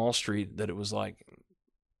was on Wall Street, that it was like,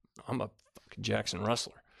 I'm a fucking Jackson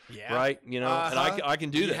wrestler, right? And I can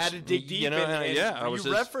do this. You had to dig deep, and you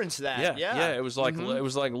referenced that. Yeah. It was like,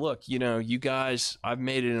 look, you guys, I've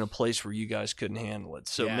made it in a place where you guys couldn't handle it.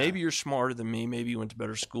 So maybe you're smarter than me, maybe you went to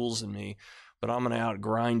better schools than me, but I'm going to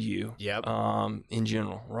outgrind you. In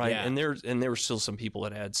general, right? Yeah. And there were still some people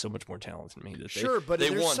that had so much more talent than me that they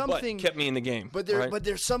there's won, something, but kept me in the game. But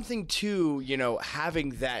there's something to having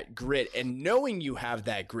that grit and knowing you have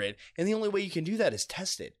that grit, and the only way you can do that is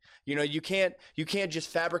test it. You can't just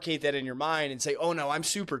fabricate that in your mind and say, oh no, I'm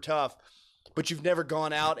super tough, but you've never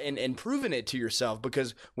gone out and proven it to yourself,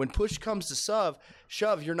 because when push comes to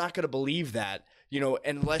shove, you're not going to believe that.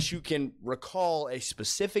 Unless you can recall a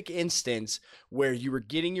specific instance where you were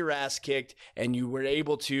getting your ass kicked and you were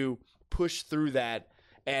able to push through that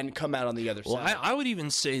and come out on the other side. I would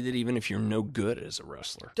even say that even if you're no good as a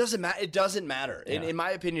wrestler. It doesn't matter. Yeah. In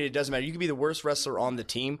my opinion, it doesn't matter. You can be the worst wrestler on the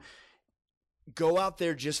team. Go out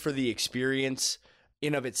there just for the experience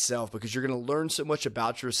in of itself, because you're going to learn so much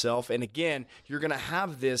about yourself. And again, you're going to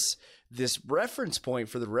have this reference point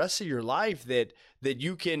for the rest of your life that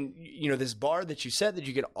you can, this bar that you set that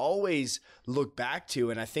you can always look back to.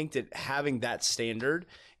 And I think that having that standard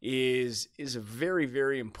is a very,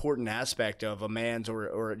 very important aspect of a man's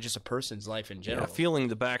or just a person's life in general. Yeah, feeling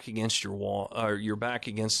the back against your wall, or your back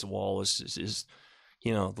against the wall is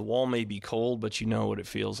the wall may be cold, but you know what it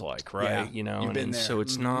feels like, right? Yeah, you've been there. So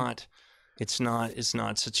it's not. It's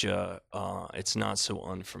not such a, it's not so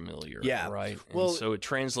unfamiliar, right? Well, and so it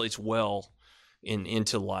translates well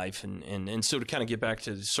into life. And so to kind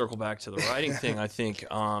of circle back to the writing thing, I think,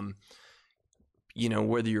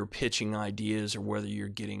 whether you're pitching ideas or whether you're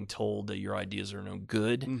getting told that your ideas are no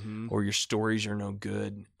good or your stories are no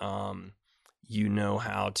good, you know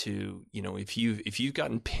how to, if you've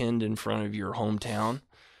gotten pinned in front of your hometown.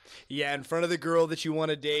 Yeah, in front of the girl that you want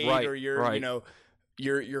to date, or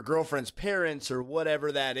your girlfriend's parents or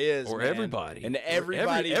whatever that is, or everybody, and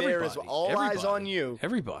everybody there is all eyes on you.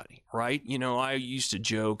 Everybody, right? I used to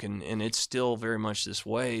joke, and it's still very much this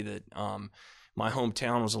way, that my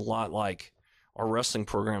hometown was a lot like, our wrestling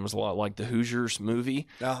program was a lot like the Hoosiers movie,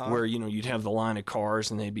 where you'd have the line of cars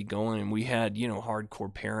and they'd be going, and we had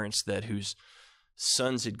hardcore parents whose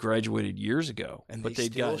sons had graduated years ago, and but they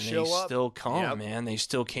still come, man. They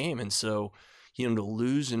still came, and so to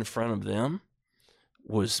lose in front of them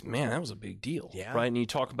that was a big deal, right? And you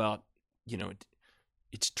talk about,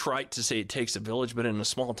 it's trite to say it takes a village, but in a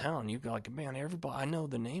small town, you'd be like, man, everybody, I know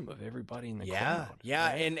the name of everybody in the crowd.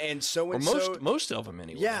 Yeah, right? and so most of them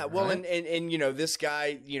anyway. Yeah, well, right? and this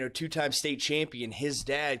guy, 2-time state champion, his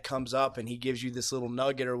dad comes up and he gives you this little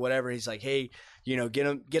nugget or whatever. He's like, hey, get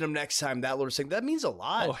him next time. That little thing that means a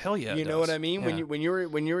lot. Oh hell yeah, you know what I mean? Yeah.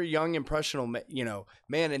 When you're a young impressionable,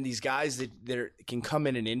 man, and these guys that can come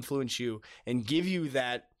in and influence you and give you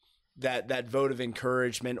that vote of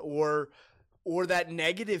encouragement or that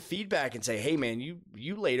negative feedback and say, hey man,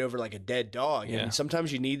 you laid over like a dead dog. Yeah. And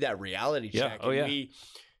sometimes you need that reality check. Oh, yeah.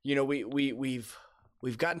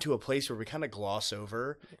 We've gotten to a place where we kind of gloss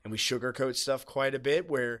over and we sugarcoat stuff quite a bit,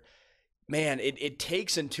 where man, it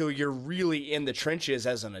takes until you're really in the trenches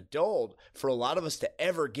as an adult for a lot of us to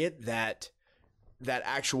ever get that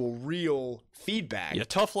actual real feedback. Yeah,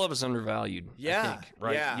 tough love is undervalued. Yeah, I think,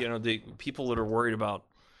 right. Yeah. The people that are worried about,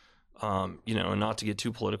 and not to get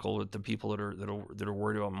too political, but the people that are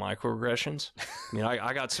worried about microaggressions. I mean,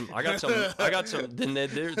 I got some. Then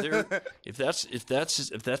they're if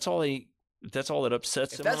that's all that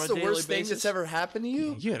upsets them on a daily basis. That's the worst thing that's ever happened to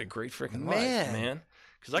you. You had a great freaking life, man.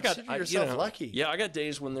 Because Consider yourself lucky. Yeah, I got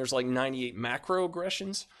days when there's like 98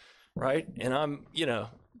 macroaggressions, right? And I'm,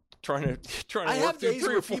 trying to I work have through days 3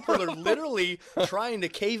 where or 4. people are literally trying to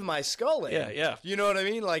cave my skull in. Yeah. You know what I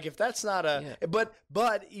mean? Like if that's not but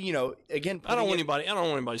again, I don't want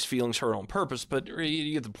anybody's feelings hurt on purpose, but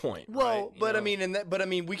you get the point. Well, right? I mean,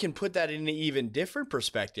 we can put that in an even different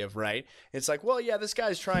perspective, right? It's like, well, yeah, this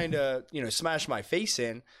guy's trying to, smash my face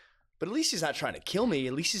in. but at least he's not trying to kill me.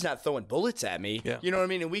 At least he's not throwing bullets at me. Yeah. You know what I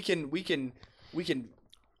mean? And we can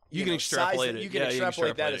you can extrapolate it. You can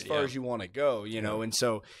extrapolate that as far as you want to go, you know. And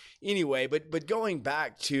so anyway, but going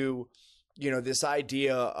back to, you know, this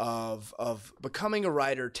idea of becoming a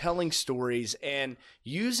writer, telling stories, and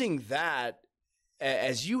using that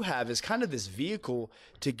as you have as kind of this vehicle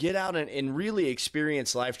to get out and really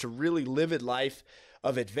experience life, to really live a life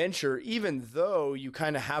of adventure, even though you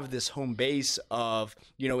kind of have this home base of,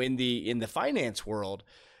 you know, in the finance world,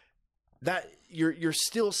 that you're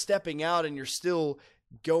still stepping out and you're still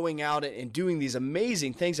going out and doing these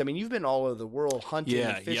amazing things. I mean, you've been all over the world hunting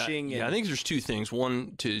and fishing. Yeah, I think there's two things.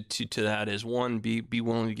 One to that is, one, be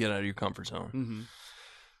willing to get out of your comfort zone. Mm-hmm.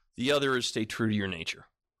 The other is stay true to your nature,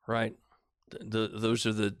 right? Those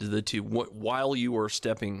are the two. While you are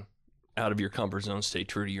stepping out of your comfort zone, stay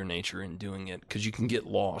true to your nature and doing it, because you can get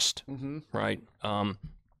lost, right?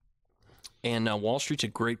 And Wall Street's a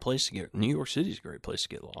great place to get. New York City's a great place to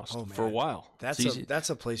get lost for a while. That's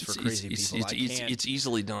a place for crazy people. It's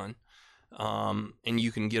easily done, and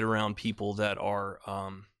you can get around people that are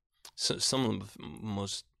some of the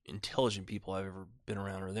most intelligent people I've ever been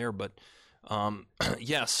around are there. But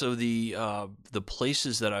so the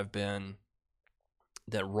places that I've been,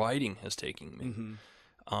 that writing has taken me.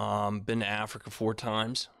 Been to Africa 4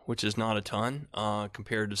 times, which is not a ton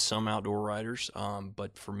compared to some outdoor writers.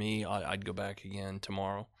 But for me, I'd go back again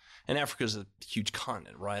tomorrow. And Africa is a huge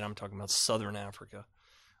continent, right? I'm talking about southern Africa,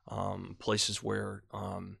 places where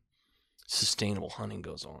sustainable hunting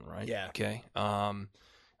goes on, right? Yeah. Okay.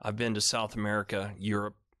 I've been to South America,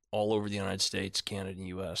 Europe, all over the United States, Canada, and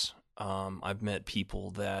U.S. I've met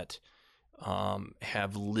people that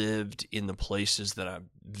have lived in the places that I've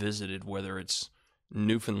visited, whether it's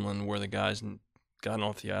Newfoundland, where the guy's gotten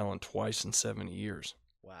off the island twice in 70 years.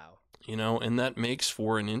 Wow. You know, and that makes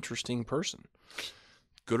for an interesting person,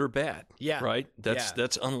 good or bad. Yeah. Right.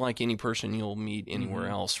 That's unlike any person you'll meet anywhere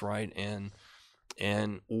else. Right.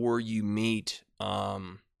 Or you meet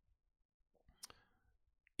an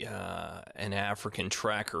African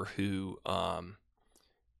tracker who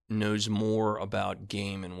knows more about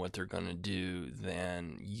game and what they're going to do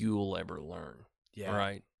than you'll ever learn. Yeah.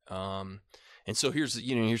 Right. And so here's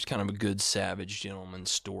kind of a good savage gentleman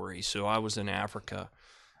story. So I was in Africa,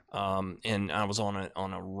 and I was on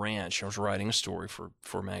a ranch. I was writing a story for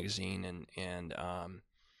a magazine, and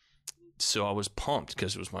so I was pumped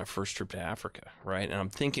because it was my first trip to Africa, right? And I'm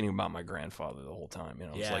thinking about my grandfather the whole time. You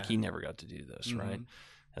know, it's like he never got to do this, right?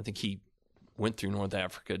 I think he went through North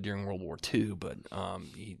Africa during World War II, but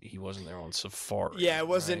he wasn't there on safari. Yeah, it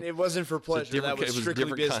wasn't. Right? It wasn't for pleasure. That was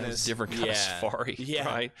strictly business. Different kind of safari,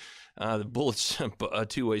 right? The bullet's a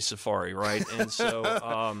two-way safari, right? And so,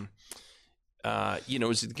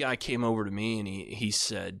 the guy came over to me and he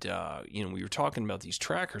said, we were talking about these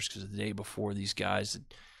trackers because the day before, these guys,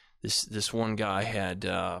 this one guy had,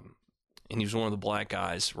 and he was one of the black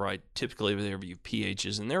guys, right? Typically they review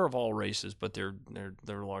PHs, and they're of all races, but they're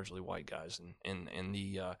largely white guys, and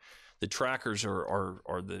the trackers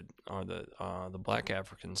are the black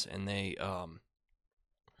Africans, and they,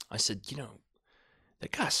 I said,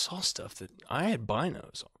 that guy saw stuff that I had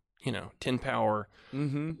binos, 10 power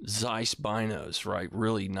Zeiss binos, right?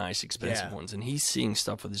 Really nice, expensive ones. And he's seeing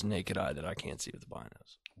stuff with his naked eye that I can't see with the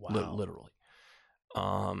binos. Wow. Literally.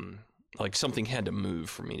 Like something had to move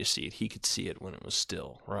for me to see it. He could see it when it was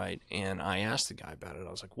still, right? And I asked the guy about it. I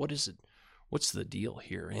was like, what is it? What's the deal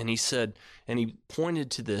here? And he said, and he pointed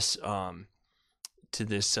to this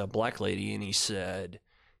black lady, and he said,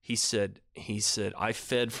 I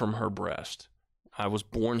fed from her breast. I was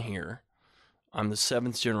born here. I'm the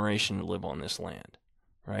 7th generation to live on this land,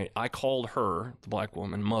 right? I called her, the black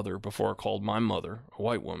woman, mother before I called my mother, a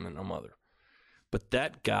white woman, a mother. But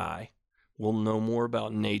that guy will know more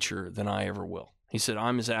about nature than I ever will. He said,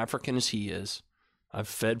 I'm as African as he is. I've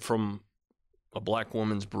fed from a black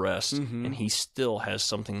woman's breast, and he still has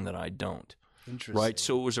something that I don't. Interesting. Right?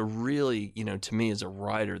 So it was a really, to me as a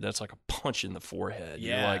writer, that's like a punch in the forehead.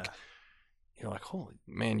 Yeah. You're like, holy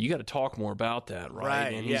man, you got to talk more about that, right?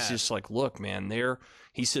 And he's just like, look, man,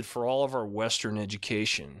 he said, for all of our Western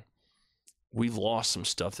education, we've lost some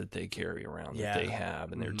stuff that they carry around that they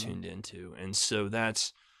have and they're tuned into. And so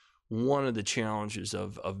that's one of the challenges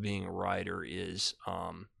of being a writer is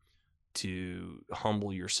to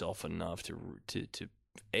humble yourself enough to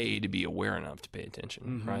be aware enough to pay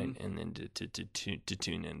attention, right? And then to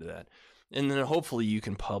tune into that. And then hopefully you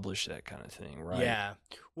can publish that kind of thing, right? Yeah.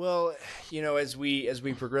 Well, as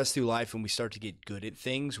we progress through life and we start to get good at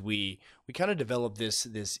things, we kind of develop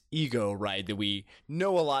this ego, right? That we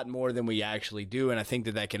know a lot more than we actually do. And I think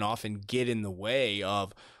that can often get in the way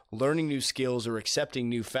of learning new skills or accepting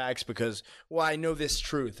new facts because, well, I know this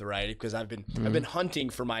truth, right? Because I've been hunting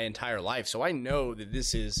for my entire life. So I know that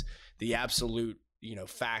this is the absolute,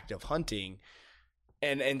 fact of hunting.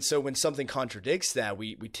 And so when something contradicts that,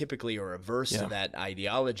 we typically are averse to that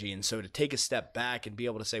ideology. And so to take a step back and be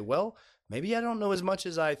able to say, well, maybe I don't know as much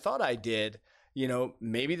as I thought I did,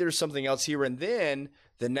 maybe there's something else here. And then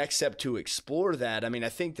the next step to explore that, I mean, I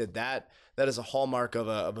think that is a hallmark of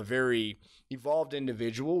a very evolved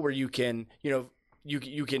individual where you can,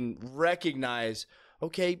 you can recognize,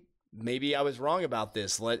 okay, maybe I was wrong about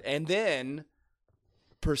this. And then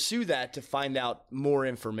pursue that to find out more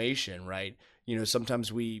information, right?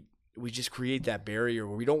 Sometimes we just create that barrier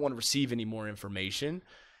where we don't want to receive any more information.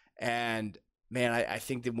 And man, I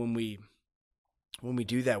think that when we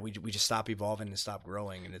do that, we just stop evolving and stop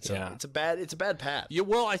growing, and it's a bad path. Yeah,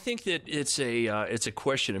 well, I think that it's a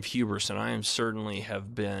question of hubris, and I am certainly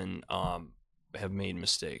have made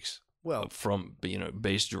mistakes. Well, from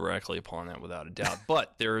based directly upon that, without a doubt.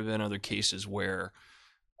 But there have been other cases where,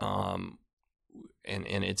 and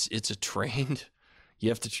it's a trained. You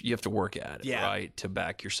have to work at it, right, to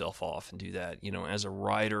back yourself off and do that. As a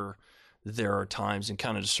writer, there are times, and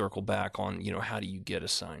kind of to circle back on, how do you get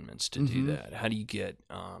assignments to do that? How do you get,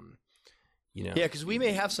 because we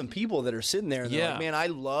may have some people that are sitting there and they're like, man, I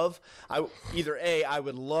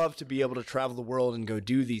would love to be able to travel the world and go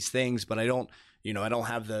do these things, but I don't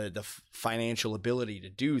have the financial ability to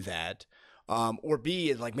do that. Or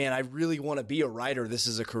B, like, man, I really want to be a writer. This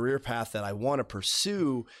is a career path that I want to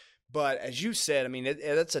pursue. But as you said, I mean,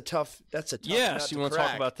 that's a tough. Yes, you want to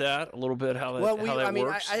talk about that a little bit? How that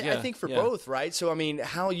works? I think for both, right? So, I mean,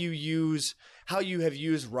 how you have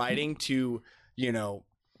used writing to,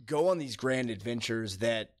 go on these grand adventures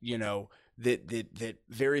that that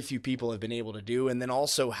very few people have been able to do, and then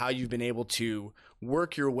also how you've been able to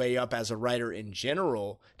work your way up as a writer in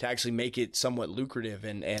general to actually make it somewhat lucrative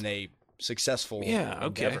and a successful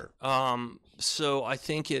endeavor. So I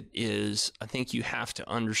think you have to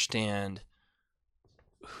understand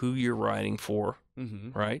who you're writing for,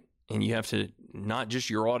 right? And you have to, not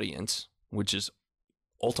just your audience, which is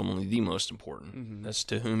ultimately the most important. That's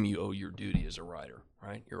to whom you owe your duty as a writer,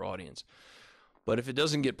 right? Your audience. But if it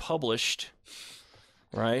doesn't get published,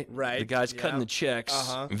 right? The guy's cutting the checks.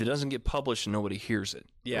 If it doesn't get published, nobody hears it.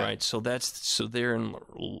 Right. So there's the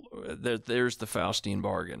Faustian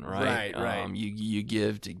bargain, right? Right. You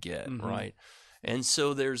give to get, right? And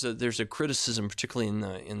so there's a criticism, particularly in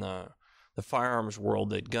the firearms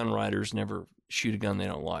world, that gun writers never shoot a gun they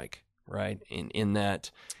don't like, right? In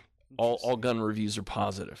that all gun reviews are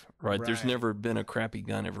positive, right? There's never been a crappy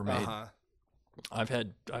gun ever made. I've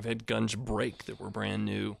had guns break that were brand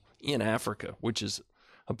new in Africa, which is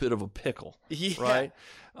a bit of a pickle, right?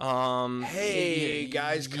 Hey,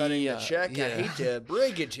 guys, cutting the check. I hate to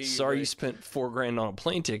break it to you. Sorry, you spent $4,000 on a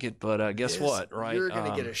plane ticket, but guess what, right? You're going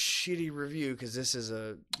to get a shitty review because this is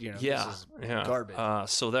this is garbage.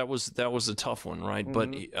 So that was a tough one, right?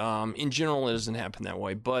 But in general, it doesn't happen that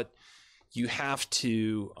way. But you have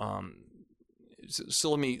to.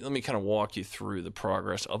 So let me kind of walk you through the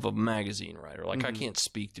progress of a magazine writer. Like, I can't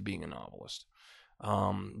speak to being a novelist.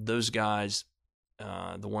 Those guys.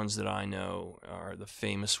 The ones that I know are the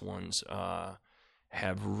famous ones,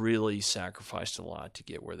 have really sacrificed a lot to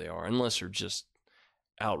get where they are, unless they're just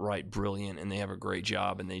outright brilliant and they have a great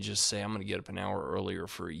job and they just say, I'm going to get up an hour earlier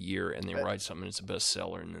for a year, and they write something that's a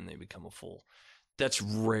bestseller, and then they become a fool. That's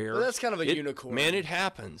rare. Well, that's kind of a unicorn. Man, it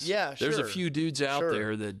happens. Yeah, There's a few dudes out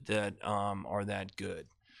there that are that good.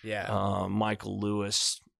 Yeah. Michael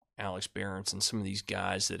Lewis, Alex Berenson, some of these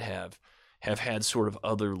guys that have had sort of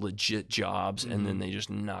other legit jobs, and then they just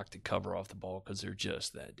knock the cover off the ball because they're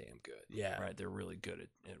just that damn good. Yeah. Right? They're really good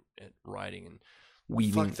at writing and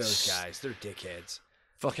weaving. Fuck those guys. They're dickheads.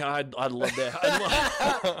 Fucking, I'd love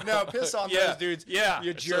that. No, piss off those dudes. Yeah.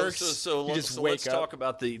 You jerks. So let's talk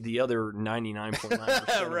about the other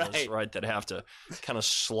 99.9% of us, right, that have to kind of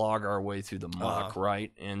slog our way through the muck,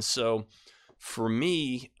 right? And so for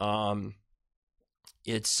me,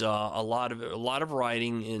 it's a lot of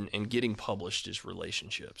writing and getting published is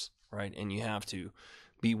relationships, right? And you have to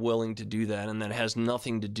be willing to do that, and that has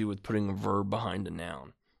nothing to do with putting a verb behind a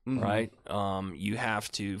noun, right? You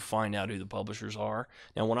have to find out who the publishers are.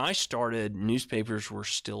 Now, when I started, newspapers were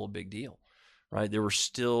still a big deal, right? There was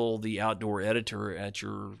still the outdoor editor at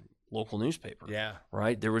your local newspaper,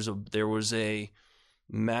 right? There was a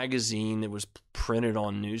magazine that was printed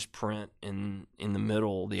on newsprint, in the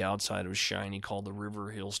middle, the outside was shiny, called the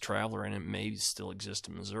River Hills Traveler, and it may still exist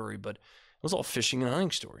in Missouri, but it was all fishing and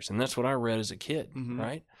hunting stories, and that's what I read as a kid,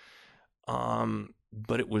 right?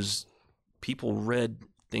 But it was, people read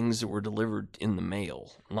things that were delivered in the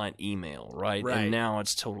mail, not email, right? And now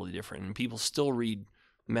it's totally different. And people still read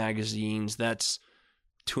magazines. That's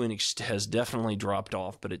to an extent has definitely dropped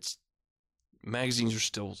off, but magazines are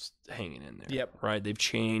still hanging in there. Yep. Right? They've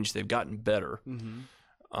changed. They've gotten better.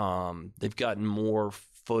 They've gotten more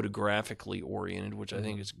photographically oriented, which I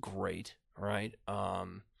think is great. Right?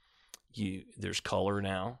 There's color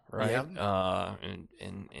now, right? Yeah.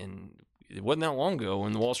 And it wasn't that long ago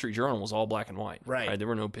when the Wall Street Journal was all black and white. Right. There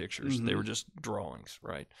were no pictures. They were just drawings.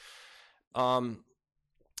 Right.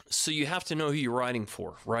 So you have to know who you're writing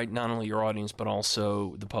for, right? Not only your audience, but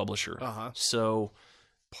also the publisher. So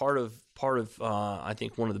part of I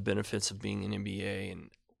think one of the benefits of being an MBA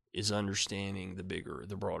is understanding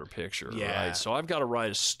the broader picture. Yeah. Right. So I've got to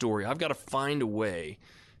write a story. I've got to find a way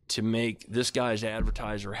to make this guy's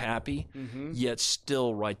advertiser happy, yet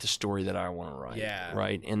still write the story that I want to write. Yeah.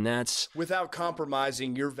 Right. And that's without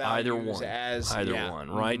compromising your values either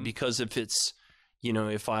one, right? Because if it's,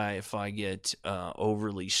 if I get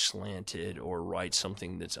overly slanted or write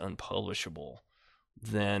something that's unpublishable,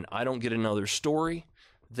 then I don't get another story.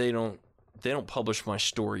 They don't publish my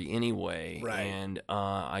story anyway, and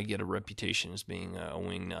I get a reputation as being a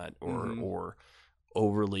wingnut or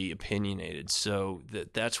overly opinionated. So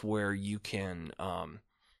that's where you can,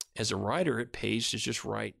 as a writer, it pays to just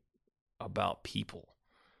write about people,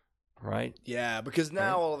 right? Yeah, because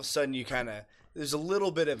now all of a sudden there's a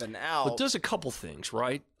little bit of an out. It does a couple things,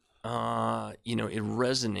 right? It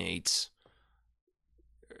resonates.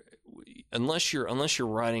 Unless you're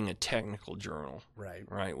writing a technical journal,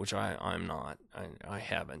 right? Which I'm not. I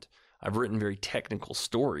haven't. I've written very technical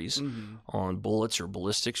stories on bullets or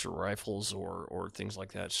ballistics or rifles or things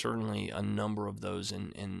like that. Certainly a number of those,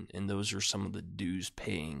 and those are some of the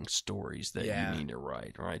dues-paying stories that you need to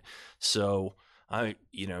write, right? So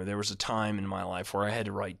there was a time in my life where I had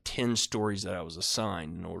to write 10 stories that I was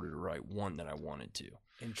assigned in order to write one that I wanted to.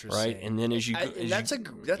 Interesting. Right? And then that's a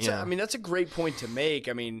great point to make.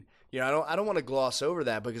 I mean, I don't want to gloss over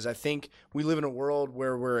that, because I think we live in a world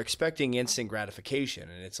where we're expecting instant gratification,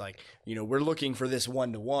 and it's like, we're looking for this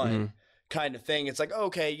one-to-one kind of thing. It's like,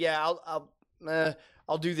 okay, yeah, I'll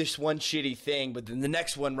do this one shitty thing, but then the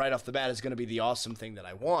next one right off the bat is going to be the awesome thing that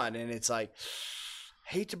I want. And it's like,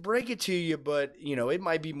 hate to break it to you, but it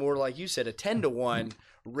might be more like you said, a 10-to-1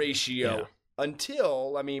 ratio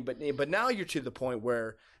until, but now you're to the point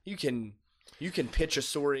where you can pitch a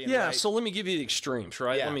story. And write. So let me give you the extremes,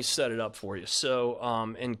 right? Yeah. Let me set it up for you. So,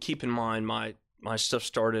 and keep in mind, my stuff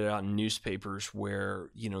started out in newspapers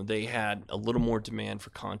where, they had a little more demand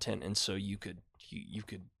for content. And so you could,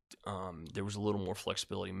 there was a little more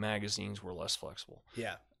flexibility. Magazines were less flexible.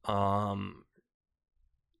 Yeah.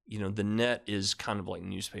 The net is kind of like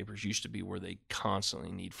newspapers used to be, where they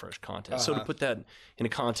constantly need fresh content. So to put that in a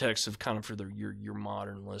context of kind of for your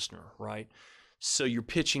modern listener, right? So you're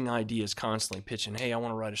pitching ideas, constantly pitching, hey, I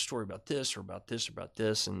want to write a story about this or about this or about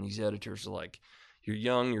this. And these editors are like, you're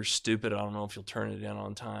young, you're stupid. I don't know if you'll turn it in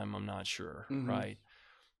on time. I'm not sure, right?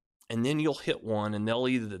 And then you'll hit one, and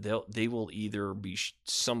they will either be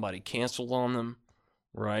somebody canceled on them,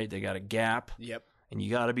 right? They got a gap. Yep. And you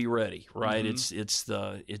got to be ready, right? It's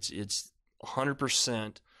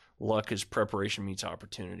 100% luck is preparation meets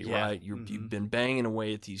opportunity, right? You've been banging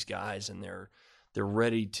away at these guys, and they're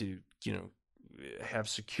ready to have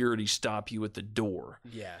security stop you at the door.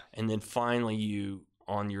 Yeah. And then finally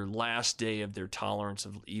on your last day of their tolerance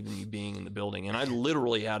of even you being in the building. And I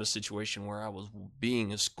literally had a situation where I was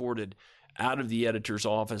being escorted out of the editor's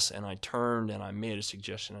office, and I turned and I made a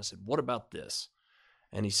suggestion. I said, what about this?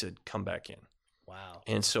 And he said, come back in. Wow.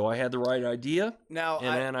 And so I had the right idea, and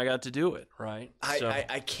then I got to do it, right?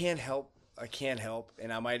 I can't help,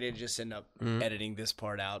 and I might just end up editing this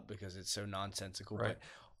part out because it's so nonsensical. Right. But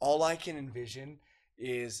all I can envision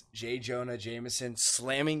is J. Jonah Jameson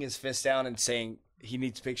slamming his fist down and saying he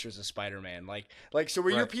needs pictures of Spider-Man. So were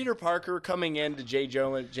you Peter Parker coming into J.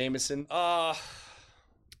 Jonah Jameson?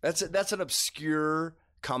 That's an obscure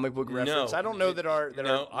comic book reference. No, I don't know that our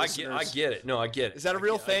I get it. No, I get it. Is that a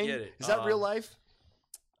real thing? I get it. Is that real life?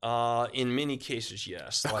 In many cases,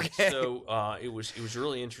 yes. Okay. So it was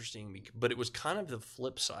really interesting, but it was kind of the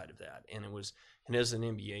flip side of that, and there's an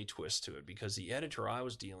NBA twist to it, because the editor I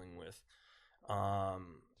was dealing with,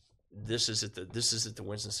 this is at the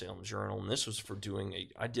Winston-Salem Journal, and this was for doing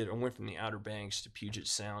I went from the Outer Banks to Puget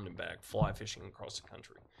Sound and back, fly fishing across the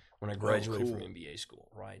country when I graduated from MBA school,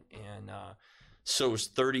 right? And so it was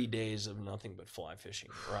 30 days of nothing but fly fishing,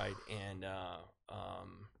 right? And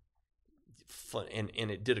fun,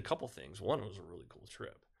 and it did a couple things. One, it was a really cool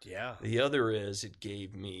trip. Yeah. The other is it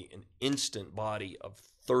gave me an instant body of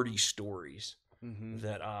 30 stories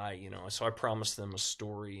that so I promised them a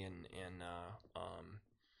story and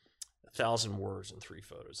 1,000 words and 3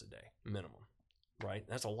 photos a day minimum, right?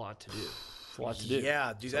 That's a lot to do. It's a lot to do.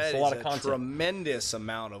 Yeah, dude, So that it's is a lot of a content. tremendous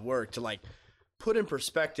amount of work to like put in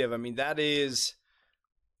perspective. I mean, that is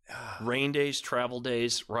Rain days, travel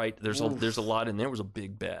days, right? There's a lot in there. It was a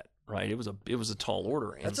big bet, right? It was a tall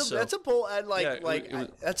order. And that's a bold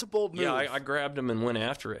that's a bold move. Yeah, I grabbed him and went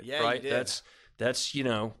after it. Yeah, right. you did. That's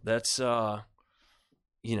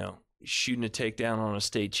shooting a takedown on a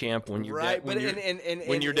state champ when you're right. when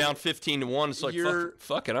you're down 15-1. It's like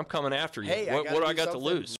fuck it, I'm coming after you. Hey, what do I got to something.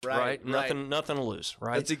 lose? Right. Nothing to lose.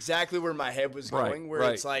 Right. That's exactly where my head was going. Where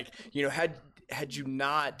right. it's like, had you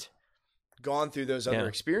not gone through those other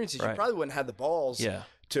experiences, you probably wouldn't have the balls. Yeah.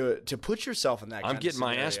 To put yourself in that. I'm getting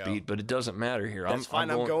my ass beat, but it doesn't matter here. That's fine.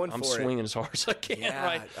 I'm going for it. I'm swinging as hard as I can,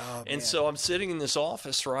 right? Oh, and so I'm sitting in this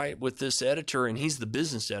office, right, with this editor, and he's the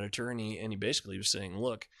business editor, and he basically was saying,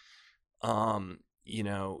 look, 2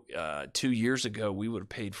 years ago we would have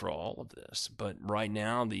paid for all of this, but right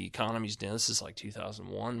now the economy's down. This is like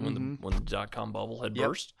 2001 when the dot-com bubble had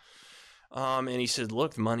burst. And he said,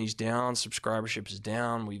 look, the money's down, subscribership is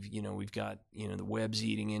down. We've got, the web's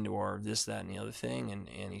eating into our this, that, and the other thing.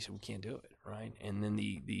 And he said, we can't do it. Right. And then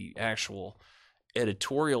the actual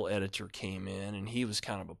editorial editor came in, and he was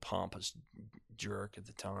kind of a pompous jerk at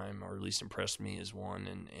the time, or at least impressed me as one,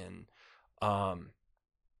 and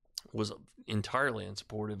was entirely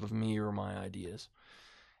unsupportive of me or my ideas.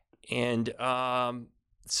 And,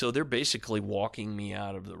 so they're basically walking me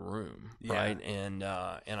out of the room, right? And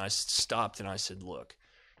I stopped and I said, look,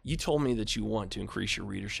 you told me that you want to increase your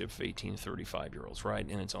readership of 18 to 35-year-olds, right?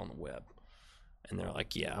 And it's on the web. And they're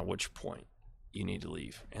like, yeah, what's your point? You need to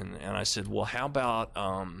leave. And I said, well, how about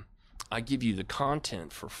I give you the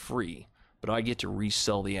content for free, but I get to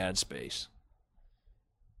resell the ad space.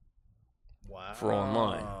 Wow. For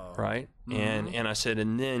online, right? And I said,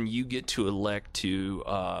 and then you get to elect to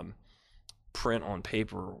print on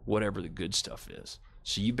paper whatever the good stuff is.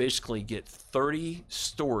 So you basically get 30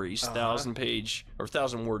 stories, 1,000-page or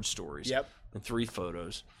 1,000-word stories, and 3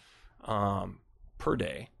 photos per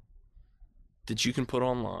day that you can put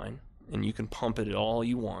online, and you can pump it at all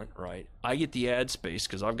you want, right? I get the ad space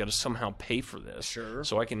because I've got to somehow pay for this,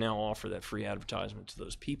 so I can now offer that free advertisement to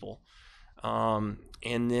those people.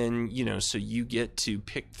 And then, so you get to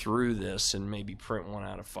pick through this and maybe print 1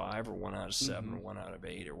 out of 5 or 1 out of 7 or 1 out of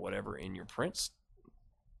 8 or whatever in your print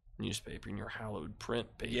newspaper, in your hallowed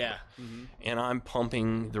print paper. Yeah. And I'm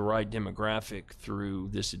pumping the right demographic through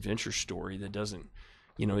this adventure story that doesn't,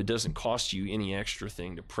 it doesn't cost you any extra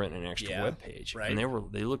thing to print an extra web page. Right. And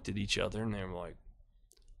they looked at each other and they were like,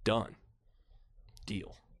 done.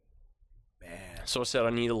 Deal. Man. So I said, I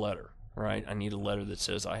need a letter. Right, I need a letter that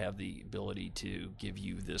says I have the ability to give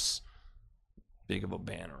you this big of a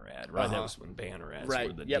banner ad. Right, that was when banner ads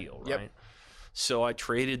were the deal. Right, so I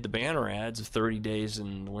traded the banner ads of 30 days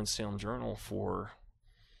in the Winston-Salem Journal for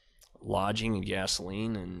lodging and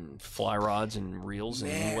gasoline and fly rods and reels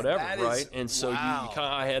and whatever. Right, and so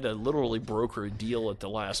I had to literally broker a deal at the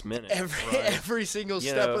last minute. Every single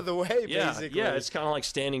step of the way. Basically, it's kind of like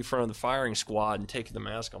standing in front of the firing squad and taking the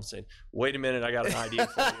mask off and saying, "Wait a minute, I got an idea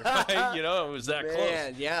for you." Right? It was that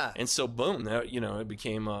close. Yeah. And so, boom, that it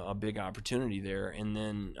became a big opportunity there. And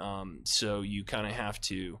then, so you kind of have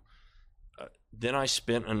to. Then I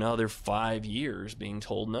spent another 5 years being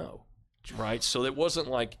told no. Right, so it wasn't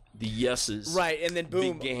like the yeses. Right, and then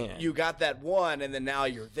boom, began. You got that one, and then now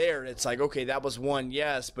you're there. It's like, okay, that was one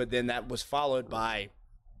yes, but then that was followed by,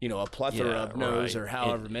 a plethora of no's or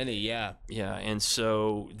however many. Yeah, and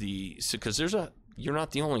so because you're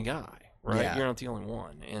not the only guy, right? Yeah. You're not the only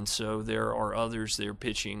one, and so there are others there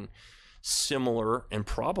pitching similar and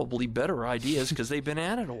probably better ideas because they've been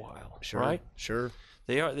at it a while. Right? Sure.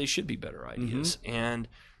 They should be better ideas, and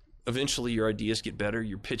eventually your ideas get better,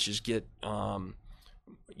 your pitches get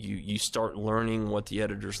you start learning what the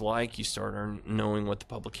editors like, you start knowing what the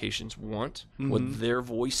publications want, what their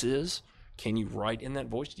voice is. Can you write in that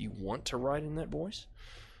voice? Do you want to write in that voice?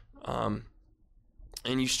 And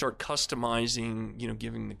you start customizing,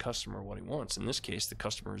 giving the customer what he wants. In this case, the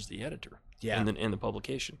customer is the editor and the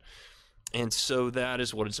publication. And so that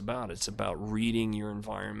is what it's about. It's about reading your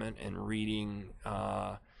environment and reading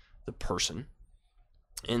the person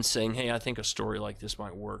and saying, hey, I think a story like this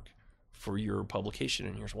might work for your publication,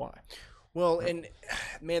 and here's why. Well, and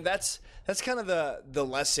man, that's kind of the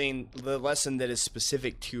lesson that is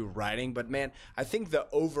specific to writing. But man, I think the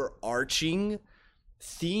overarching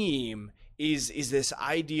theme is this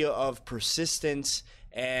idea of persistence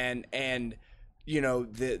and the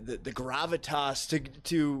gravitas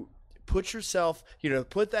to put yourself,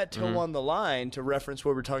 put that toe on the line, to reference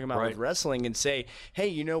what we're talking about with wrestling, and say, hey,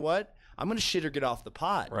 you know what? I'm going to shit or get off the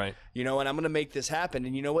pot. Right. And I'm going to make this happen.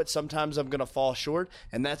 And you know what? Sometimes I'm going to fall short,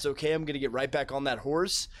 and that's okay. I'm going to get right back on that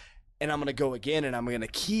horse, and I'm going to go again, and I'm going to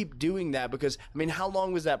keep doing that, because, how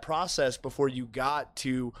long was that process before you got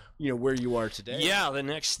to, where you are today? Yeah, the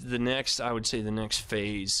next, I would say the next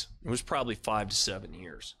phase, it was probably 5 to 7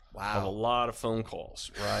 years. Wow. Of a lot of phone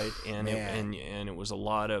calls, right? And it was a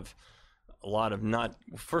lot of not,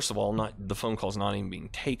 first of all, not the phone calls not even being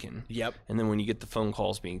taken. Yep. And then when you get the phone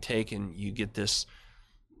calls being taken, you get this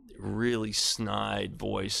really snide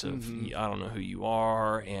voice of, I don't know who you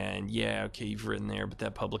are, and yeah, okay, you've written there, but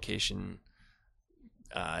that publication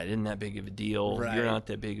isn't that big of a deal. Right. You're not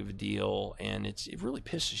that big of a deal, and it really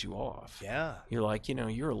pisses you off. Yeah. You're like,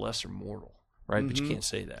 you're a lesser mortal, right? But you can't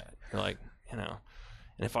say that. You're like,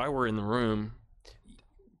 and if I were in the room,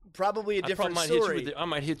 probably a different story. I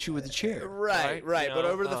might hit you with a chair. Right. But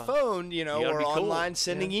over the phone, or online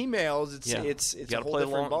sending emails, it's a whole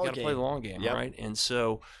different ballgame. You got to play the long game, right? And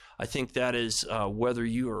so I think that is whether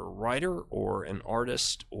you are a writer or an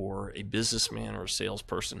artist or a businessman or a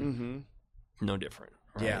salesperson, no different.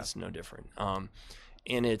 Right? Yeah. It's no different.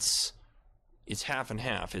 And it's half and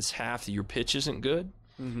half. It's half your pitch isn't good,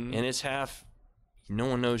 and it's half no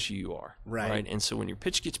one knows who you are. Right. And so when your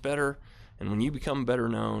pitch gets better, and when you become better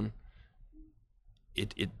known,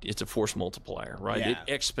 it's a force multiplier, right? Yeah.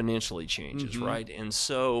 It exponentially changes, right? And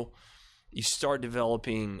so you start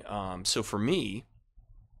developing. So for me,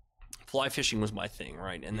 fly fishing was my thing,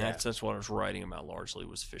 right? And that's what I was writing about largely,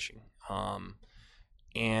 was fishing.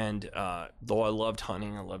 And though I loved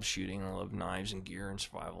hunting, I loved shooting, I loved knives and gear and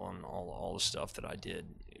survival and all the stuff that I did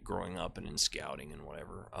growing up and in scouting and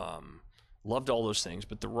whatever. Loved all those things,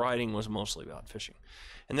 but the writing was mostly about fishing.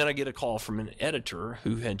 And then I get a call from an editor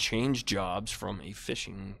who had changed jobs from a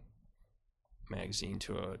fishing magazine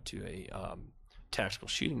to a tactical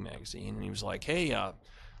shooting magazine, and he was like, "Hey,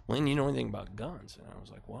 Lynn, you know anything about guns?" And I was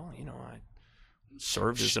like, "Well, I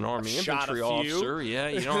served as an Army infantry officer.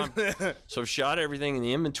 Yeah, so I've shot everything in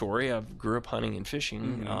the inventory. I grew up hunting and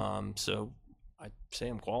fishing, so I say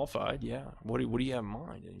I'm qualified. Yeah, what do you have in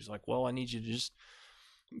mind?" And he's like, "Well, I need you to just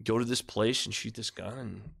go to this place and shoot this gun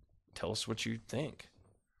and tell us what you think."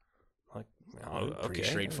 Like, okay, pretty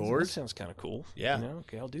straightforward. That sounds kind of cool. Yeah.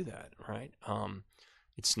 Okay, I'll do that. Right.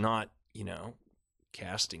 It's not,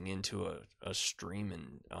 casting into a stream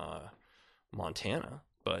in Montana,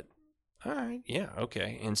 but all right. Yeah.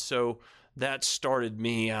 Okay. And so that started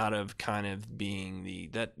me out of kind of being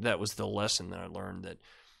that was the lesson that I learned, that,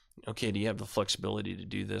 okay, do you have the flexibility to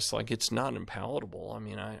do this? Like, it's not impalatable.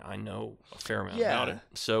 I know a fair amount about it.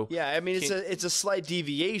 So it's a slight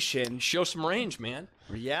deviation. Show some range, man.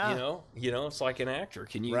 Yeah. It's like an actor.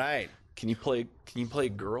 Can you play a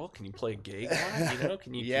girl? Can you play a gay guy?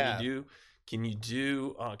 Can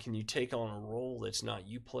you take on a role that's not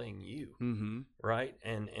you playing you? Right?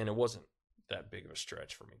 And it wasn't that big of a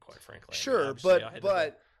stretch for me, quite frankly. Sure,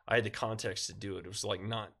 I had the context to do it. It was like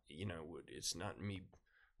not, it's not me.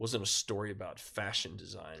 Wasn't a story about fashion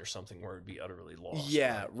design or something where it'd be utterly lost.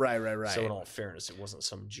 Yeah, right. So in all fairness, it wasn't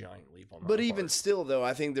some giant leap on my But part. even still, though,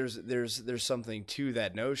 I think there's something to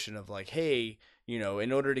that notion of like, hey,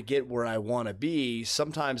 in order to get where I want to be,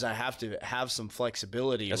 sometimes I have to have some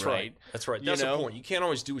flexibility. That's right. That's right. That's the point. You can't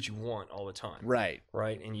always do what you want all the time. Right.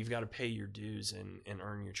 Right. And you've got to pay your dues and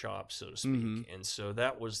earn your chops, so to speak. And so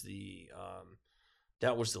that was the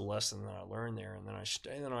lesson that I learned there. And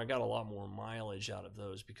then I got a lot more mileage out of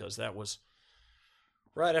those, because that was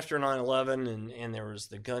right after 9/11, and there was,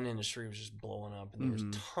 the gun industry was just blowing up, and there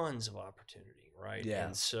was tons of opportunity. Right. Yeah.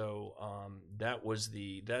 And so that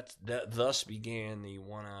thus began the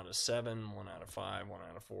 1 out of 7, 1 out of 5, 1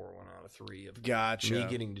 out of 4, 1 out of 3 of me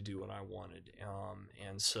getting to do what I wanted.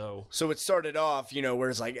 And so it started off, where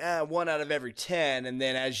it's like 1 out of every 10, and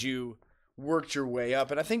then as you worked your way up,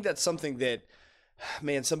 and I think that's something that,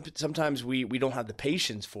 man, sometimes we don't have the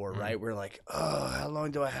patience for, right? We're like, oh, how long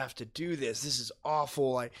do I have to do this? This is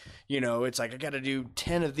awful. It's like I got to do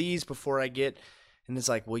 10 of these before I get. And it's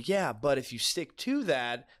like, well, yeah, but if you stick to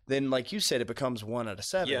that, then like you said, it becomes 1 out of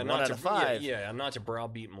 7, 1 out of 5. Yeah, not to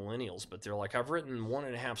browbeat millennials, but they're like, I've written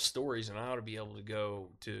 1.5 stories, and I ought to be able to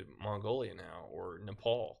go to Mongolia now or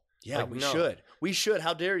Nepal. Yeah, we should. We should.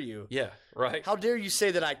 How dare you? Yeah, right. How dare you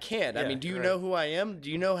say that I can't? Yeah, I mean, do you know who I am? Do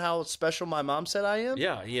you know how special my mom said I am?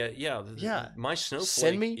 Yeah. My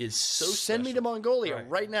snowflake is so special. Send me to Mongolia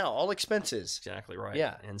right now, all expenses. Exactly right.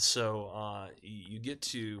 Yeah. And so you get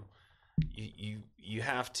to, you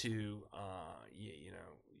have to,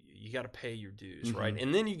 you got to pay your dues, right?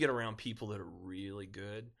 And then you get around people that are really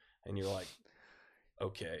good, and you're like,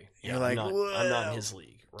 okay, You're like, I'm not in his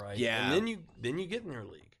league, right? Yeah. And then you get in their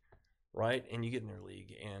league, right? And you get in their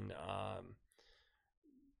league, and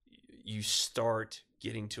you start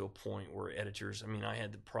getting to a point where editors, I mean, I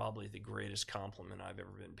had probably the greatest compliment I've ever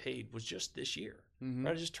been paid was just this year. Mm-hmm.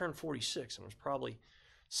 Right? I just turned 46, and it was probably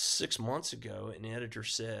 6 months ago, an editor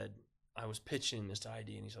said, I was pitching this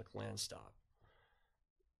idea, and he's like, Len, stop.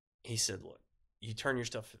 He said, look, you turn your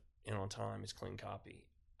stuff in on time, it's clean copy.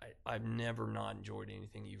 I've never not enjoyed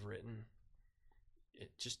anything you've written.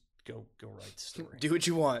 Just go write the story. Do what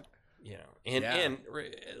you want. You know, and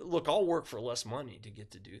look, I'll work for less money to get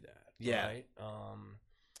to do that. Yeah. Right?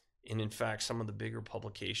 And in fact, some of the bigger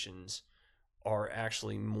publications are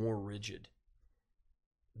actually more rigid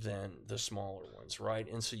than the smaller ones,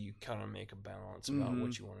 right? And so you kind of make a balance about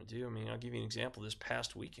what you want to do. I mean, I'll give you an example. This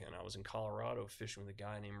past weekend, I was in Colorado fishing with a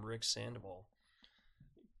guy named Rick Sandoval,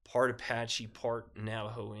 part Apache, part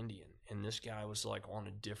Navajo Indian. And this guy was like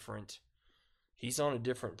he's on a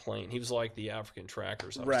different plane. He was like the African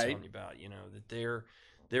trackers I was telling you about, you know, that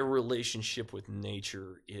their relationship with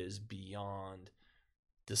nature is beyond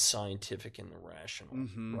the scientific and the rational,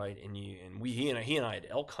 right? And he and I had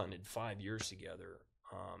elk hunted 5 years together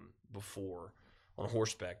before on a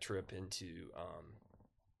horseback trip into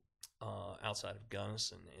outside of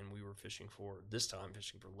Gunnison, and we were fishing for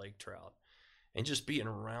lake trout, and just being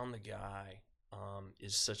around the guy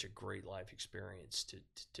is such a great life experience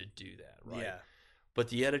to do that, right? Yeah. But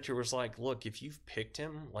the editor was like, "Look, if you've picked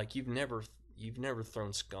him, like you've never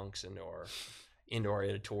thrown skunks into our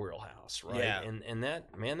editorial house, right? Yeah. And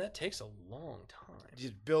that takes a long time.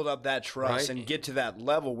 Just build up that trust and get to that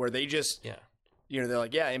level where they just you know, they're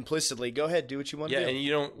like, implicitly, go ahead, do what you want to do. Yeah, and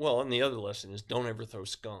you don't. Well, and the other lesson is don't ever throw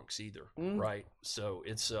skunks either, right? So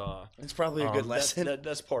it's probably a good lesson.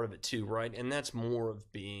 That's part of it too, right? And that's more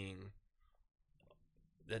of being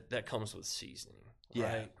that comes with seasoning.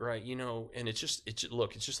 Right. You know, and it's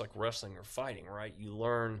just like wrestling or fighting, right? You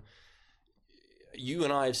learn. You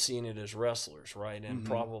and I have seen it as wrestlers, right? And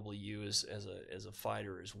probably you as a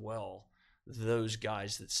fighter as well. Those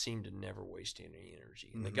guys that seem to never waste any energy,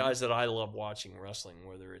 and the guys that I love watching wrestling,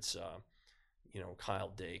 whether it's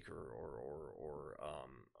Kyle Dake or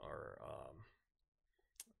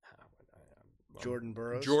Jordan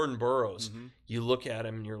Burroughs. You look at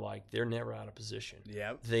him and you're like, they're never out of position.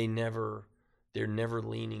 Yeah, they're never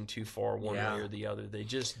leaning too far one way or the other. They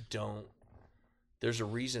just don't. There's a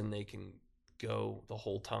reason they can go the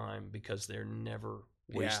whole time because they're never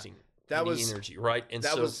wasting energy, right? And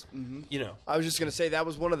that was I was just gonna say that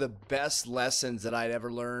was one of the best lessons that I'd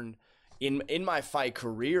ever learned in my fight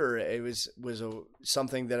career. It was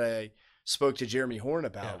something that I spoke to Jeremy Horn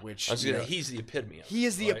about, which he's the epitome of he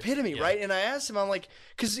is the epitome, right? And I asked him, I'm like,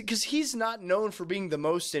 because he's not known for being the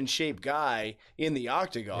most in shape guy in the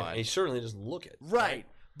octagon. And he certainly doesn't look it, right?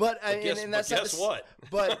 But guess what?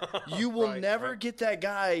 But you will never get that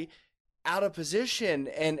guy out of position.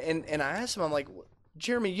 And I asked him, I'm like,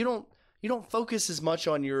 Jeremy, you don't focus as much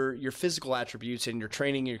on your physical attributes and your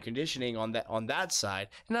training and your conditioning on that side.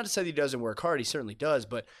 And not to say that he doesn't work hard, he certainly does,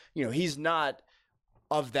 but he's not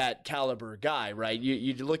of that caliber guy, right?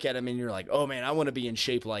 You look at him and you're like, oh man, I want to be in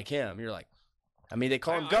shape like him. You're like, I mean, they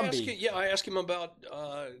call him Gumby. I asked him about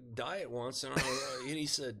diet once, and he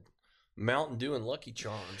said Mountain Dew and Lucky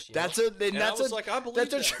Charms. That's a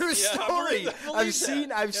true story. I've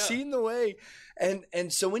seen the way.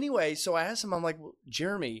 And so anyway, so I asked him, I'm like, well,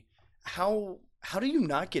 Jeremy, how do you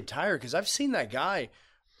not get tired? Because I've seen that guy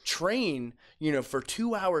train, for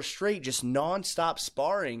 2 hours straight, just nonstop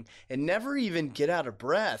sparring and never even get out of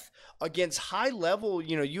breath against high level,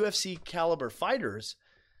 UFC caliber fighters.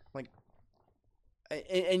 Like,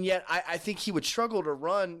 and yet I think he would struggle to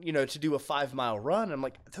run, to do a 5-mile run. I'm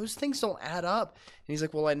like, those things don't add up. And he's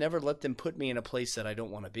like, well, I never let them put me in a place that I don't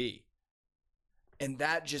want to be. And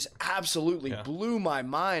that just absolutely blew my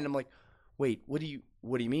mind. I'm like, wait, what do you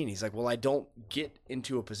mean? He's like, well, I don't get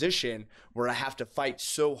into a position where I have to fight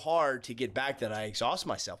so hard to get back that I exhaust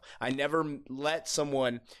myself. I never let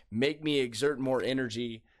someone make me exert more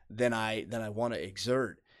energy than I want to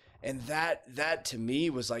exert. And that to me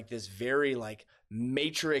was like this very like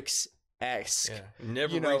Matrix-esque. Yeah.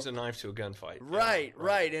 Never brings a knife to a gunfight. Right.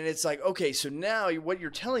 And it's like, okay, so now what you're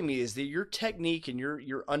telling me is that your technique and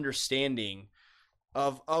your understanding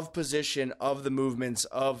of position, of the movements,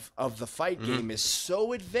 of the fight game is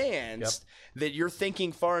so advanced that you're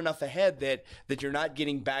thinking far enough ahead that you're not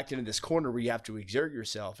getting backed into this corner where you have to exert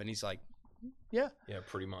yourself. And he's like, yeah,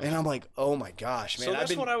 pretty much. And I'm like, oh my gosh, man. So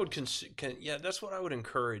that's what I would that's what I would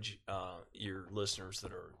encourage your listeners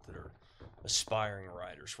that are aspiring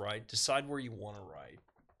writers, right? Decide where you want to write.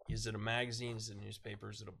 Is it a magazine? Is it a newspaper?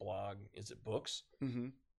 Is it a blog? Is it books? Mm-hmm.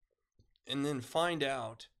 And then find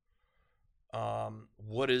out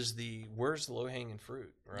where's the low hanging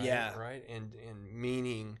fruit, right? Yeah. Right. And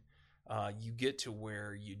meaning you get to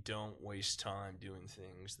where you don't waste time doing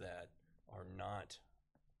things that are not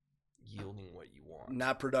yielding what you want.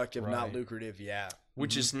 Not productive, not Right. lucrative. Yeah.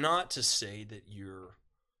 Which is not to say that you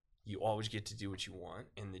always get to do what you want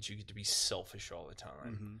and that you get to be selfish all the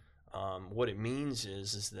time. Mm-hmm. What it means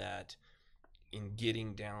is that in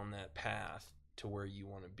getting down that path to where you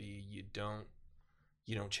want to be, you don't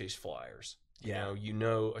chase flyers. Yeah. You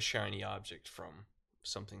know a shiny object from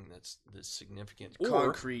something that's significant,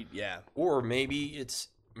 Concrete. Yeah. or maybe it's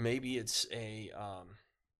a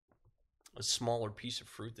smaller piece of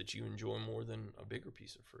fruit that you enjoy more than a bigger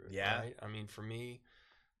piece of fruit. Yeah. Right? I mean, for me,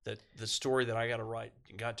 that the story that I got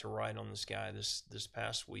to write on this guy this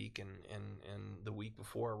past week and the week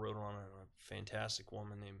before, I wrote on a fantastic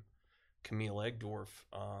woman named Camille Egdorf,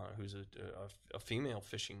 who's a female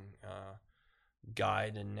fishing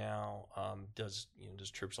guide, and now does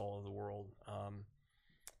trips all over the world.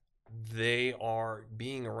 They are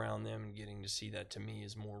being around them and getting to see that, to me,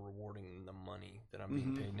 is more rewarding than the money that I'm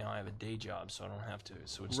being paid. Now I have a day job, so I don't have to.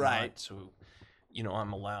 So it's Right. not. So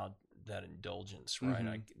I'm allowed that indulgence,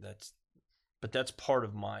 right? That's part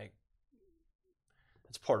of my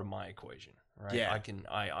equation, right? Yeah.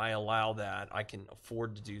 I allow that. I can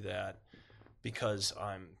afford to do that because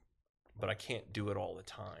but I can't do it all the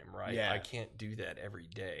time, right? Yeah. I can't do that every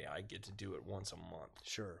day. I get to do it once a month,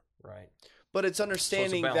 Sure. right? But it's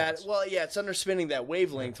understanding that, balance. it's understanding that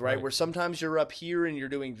wavelength, right? Right. Where sometimes you're up here and you're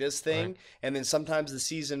doing this thing, Right. and then sometimes the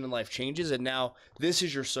season in life changes, and now this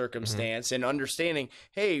is your circumstance, and understanding,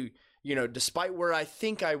 hey, despite where I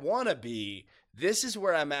think I want to be, this is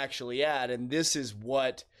where I'm actually at, and this is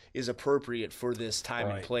what is appropriate for this time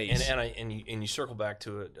and place. And you circle back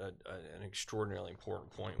to an extraordinarily important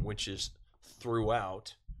point, which is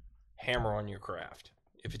throughout, hammer on your craft.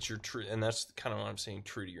 If it's your true, and that's kind of what I'm saying,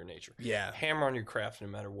 true to your nature. Yeah. Hammer on your craft no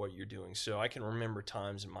matter what you're doing. So I can remember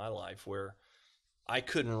times in my life where I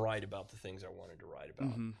couldn't write about the things I wanted to write about.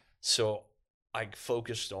 Mm-hmm. So I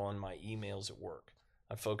focused on my emails at work.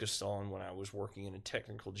 I focused on, when I was working in a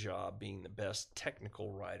technical job, being the best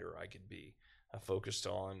technical writer I could be. I focused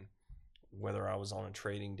on whether I was on a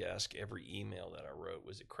trading desk, every email that I wrote,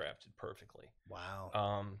 was it crafted perfectly.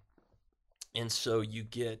 Wow. And so you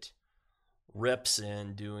get reps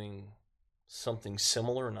in doing something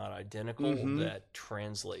similar, not identical, that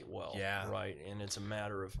translate well. Yeah. Right. And it's a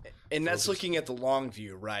matter of, and that's focus. looking at the long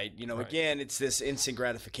view, right? Right. Again, it's this instant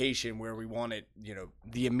gratification where we want it,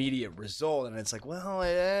 the immediate result, and it's like, well,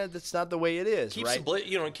 that's not the way it is, keeps right? the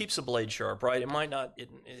blade, it keeps the blade sharp, right? It might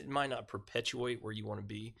not perpetuate where you want to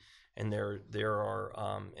be, and there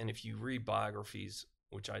are, and if you read biographies,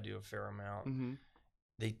 which I do a fair amount, Mm-hmm.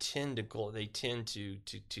 they tend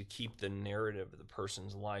to keep the narrative of the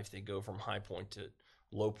person's life. They go from high point to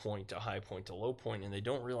low point to high point to low point, and they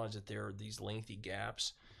don't realize that there are these lengthy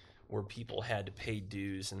gaps where people had to pay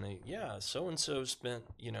dues, and so-and-so spent,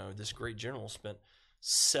 this great general spent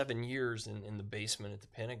 7 years in the basement at the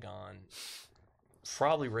Pentagon,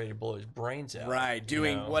 probably ready to blow his brains out. Right,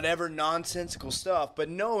 doing whatever nonsensical stuff, but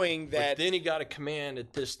knowing that. But then he got a command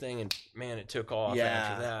at this thing, and man, it took off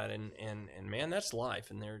after that. And man, that's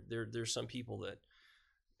life. And there's some people that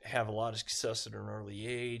have a lot of success at an early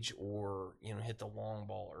age, or hit the long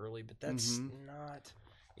ball early. But that's not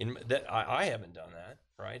in that. I haven't done that.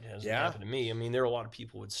 Right, it hasn't happened to me. I mean, there are a lot of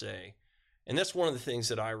people would say, and that's one of the things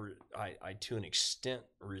that I to an extent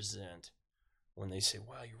resent when they say,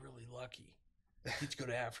 "Wow, you're really lucky. You get to go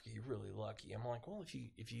to Africa. You're really lucky." I'm like, well,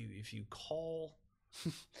 if you call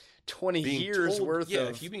 20 years worth of.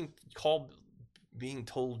 if you've being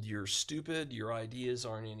told you're stupid, your ideas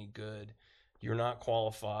aren't any good, you're not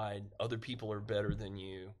qualified, other people are better than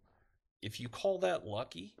you. If you call that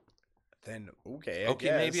lucky, then I guess.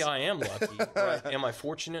 maybe I am lucky. Right? Am I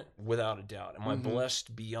fortunate? Without a doubt. Am I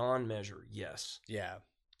blessed beyond measure? Yes. Yeah.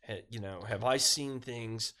 Have I seen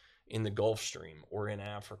things in the Gulf Stream or in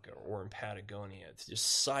Africa or in Patagonia? It's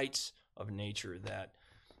just sights of nature that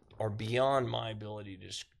are beyond my ability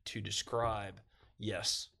to describe.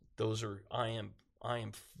 Yes, those are. I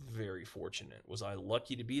am very fortunate. Was I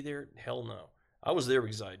lucky to be there? Hell no. I was there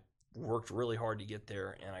because I worked really hard to get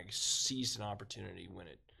there, and I seized an opportunity when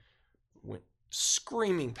it went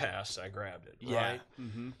screaming past. I grabbed it. Yeah. Right.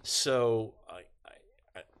 Mm-hmm. So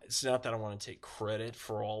it's not that I want to take credit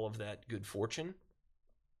for all of that good fortune,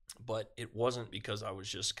 but it wasn't because I was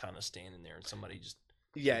just kind of standing there and somebody just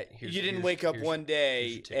you didn't wake up one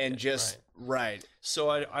day and just right. So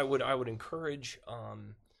I would encourage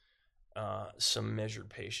some measured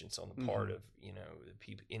patience on the part of the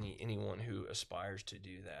people, anyone who aspires to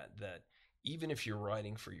do that. That even if you're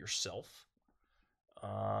writing for yourself,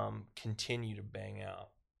 continue to bang out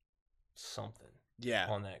something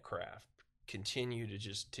on that craft. Continue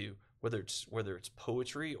to whether it's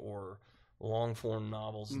poetry or long form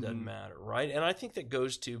novels, it doesn't matter, right? And I think that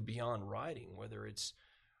goes to beyond writing, whether it's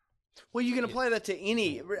you can apply that to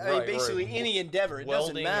any basically any endeavor. It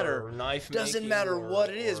doesn't matter. Doesn't matter what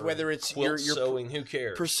it is, whether it's you're sewing, who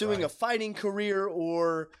cares? Pursuing a fighting career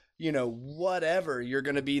or whatever. You're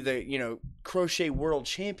going to be the crochet world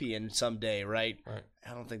champion someday, right? Right.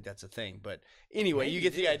 I don't think that's a thing, but anyway, you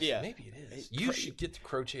get the idea. Maybe it is. You should get the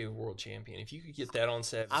crochet world champion. If you could get that on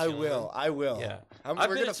Savage. I will. Yeah.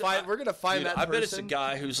 We're gonna find that. I bet it's a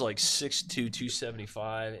guy who's like 6'2",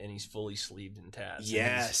 275, and he's fully sleeved in tats.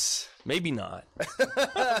 Yes. Maybe not.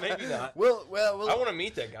 Maybe not. Well, I want to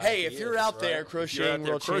meet that guy. Hey, if you're out there,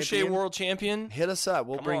 crocheting world champion, hit us up.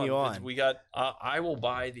 We'll bring you on. We got. I will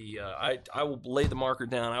buy the. I will lay the marker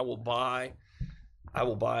down. I will buy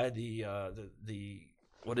the.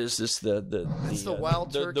 What is this? The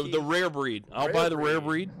wild turkey. The rare breed. I'll buy the rare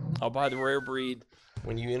breed. I'll buy the rare breed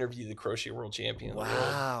when you interview the crochet world champion.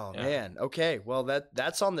 Wow, man. Okay, well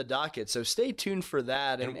that's on the docket. So stay tuned for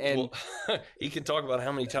that. And he can talk about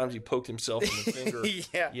how many times he poked himself in the finger.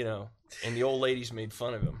 Yeah. And the old ladies made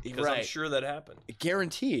fun of him because I'm sure that happened.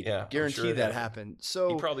 Guaranteed. Yeah, guaranteed that happened. So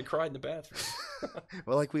he probably cried in the bathroom.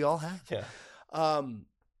 Well, like we all have. Yeah.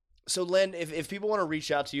 So, Len, if people want to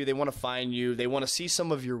reach out to you, they want to find you, they want to see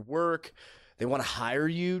some of your work, they want to hire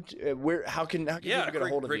you, how can people get a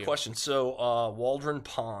hold of you? Great question. So, Waldron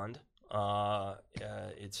Pond,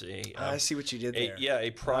 it's a I see what you did there.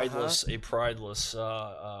 A prideless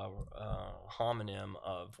homonym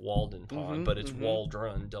of Walden Pond, but it's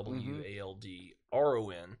Waldron,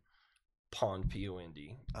 WALDRON, Pond, POND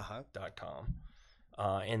 .com.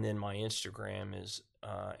 And then my Instagram is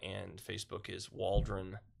and Facebook is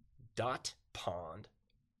Waldron.pond.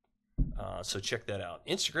 So check that out.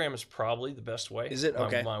 Instagram is probably the best way. Is it?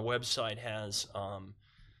 Okay. My website has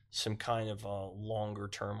some kind of longer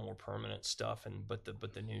term, more permanent stuff, but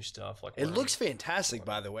the new stuff like it looks fantastic.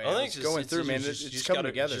 By the way, I think it's going through, man. It's coming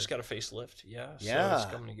together. Just got a facelift. Yeah. So it's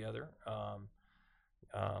coming together.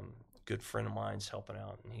 Good friend of mine's helping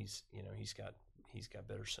out, and he's got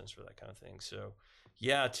better sense for that kind of thing. So.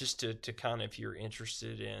 Yeah, just to kind of, if you're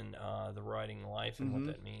interested in the writing life and what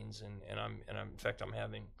that means, and I'm in fact I'm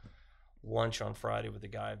having lunch on Friday with a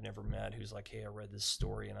guy I've never met who's like, hey, I read this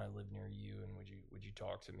story and I live near you, and would you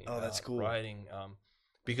talk to me about that's cool. writing?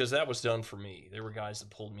 Because that was done for me. There were guys that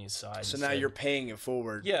pulled me aside. So now you're paying it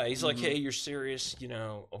forward. Yeah, he's like, hey, you're serious?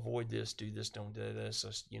 Avoid this, do this, don't do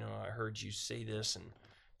this. I heard you say this, and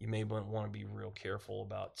you may want to be real careful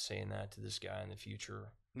about saying that to this guy in the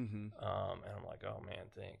future. And I'm like, oh man,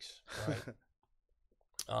 thanks. Right.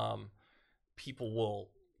 People will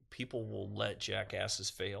let jackasses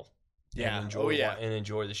fail. Yeah. And enjoy, and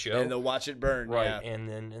enjoy the show. And they'll watch it burn. Right. Yeah.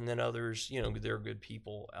 And then others, there are good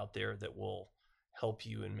people out there that will help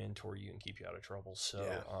you and mentor you and keep you out of trouble. So,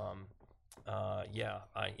 I can't.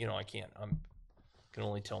 I can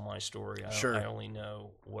only tell my story. I only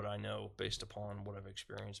know what I know based upon what I've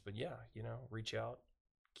experienced. But reach out,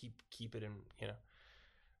 keep it in.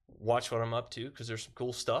 Watch what I'm up to because there's some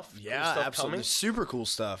cool stuff. Yeah, cool stuff absolutely, coming. Super cool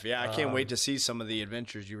stuff. Yeah, I can't wait to see some of the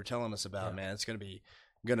adventures you were telling us about. Man, it's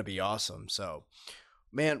gonna be awesome. So,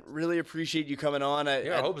 man, really appreciate you coming on. I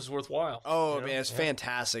hope it's worthwhile. Oh man, it's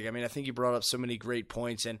fantastic. I mean, I think you brought up so many great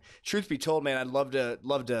points. And truth be told, man, I'd love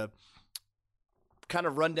to kind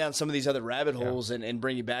of run down some of these other rabbit holes and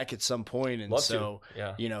bring you back at some point. And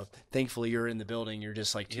thankfully you're in the building. You're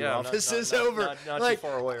just like two offices over. Not like, too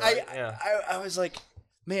far away, right? I was like,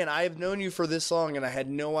 man, I have known you for this long, and I had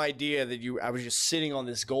no idea that I was just sitting on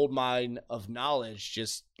this gold mine of knowledge,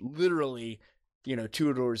 just literally,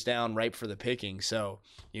 2 doors down, ripe for the picking. So,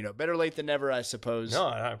 better late than never, I suppose. No,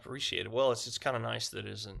 I appreciate it. Well, it's kind of nice that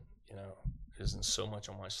isn't so much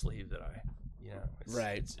on my sleeve that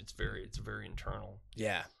it's very internal.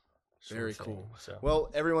 Yeah. Very cool. So.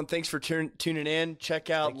 Well, everyone, thanks for tuning in.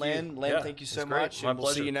 Check out Len. Len, thank you so much. And we'll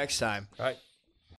see you next time. All right.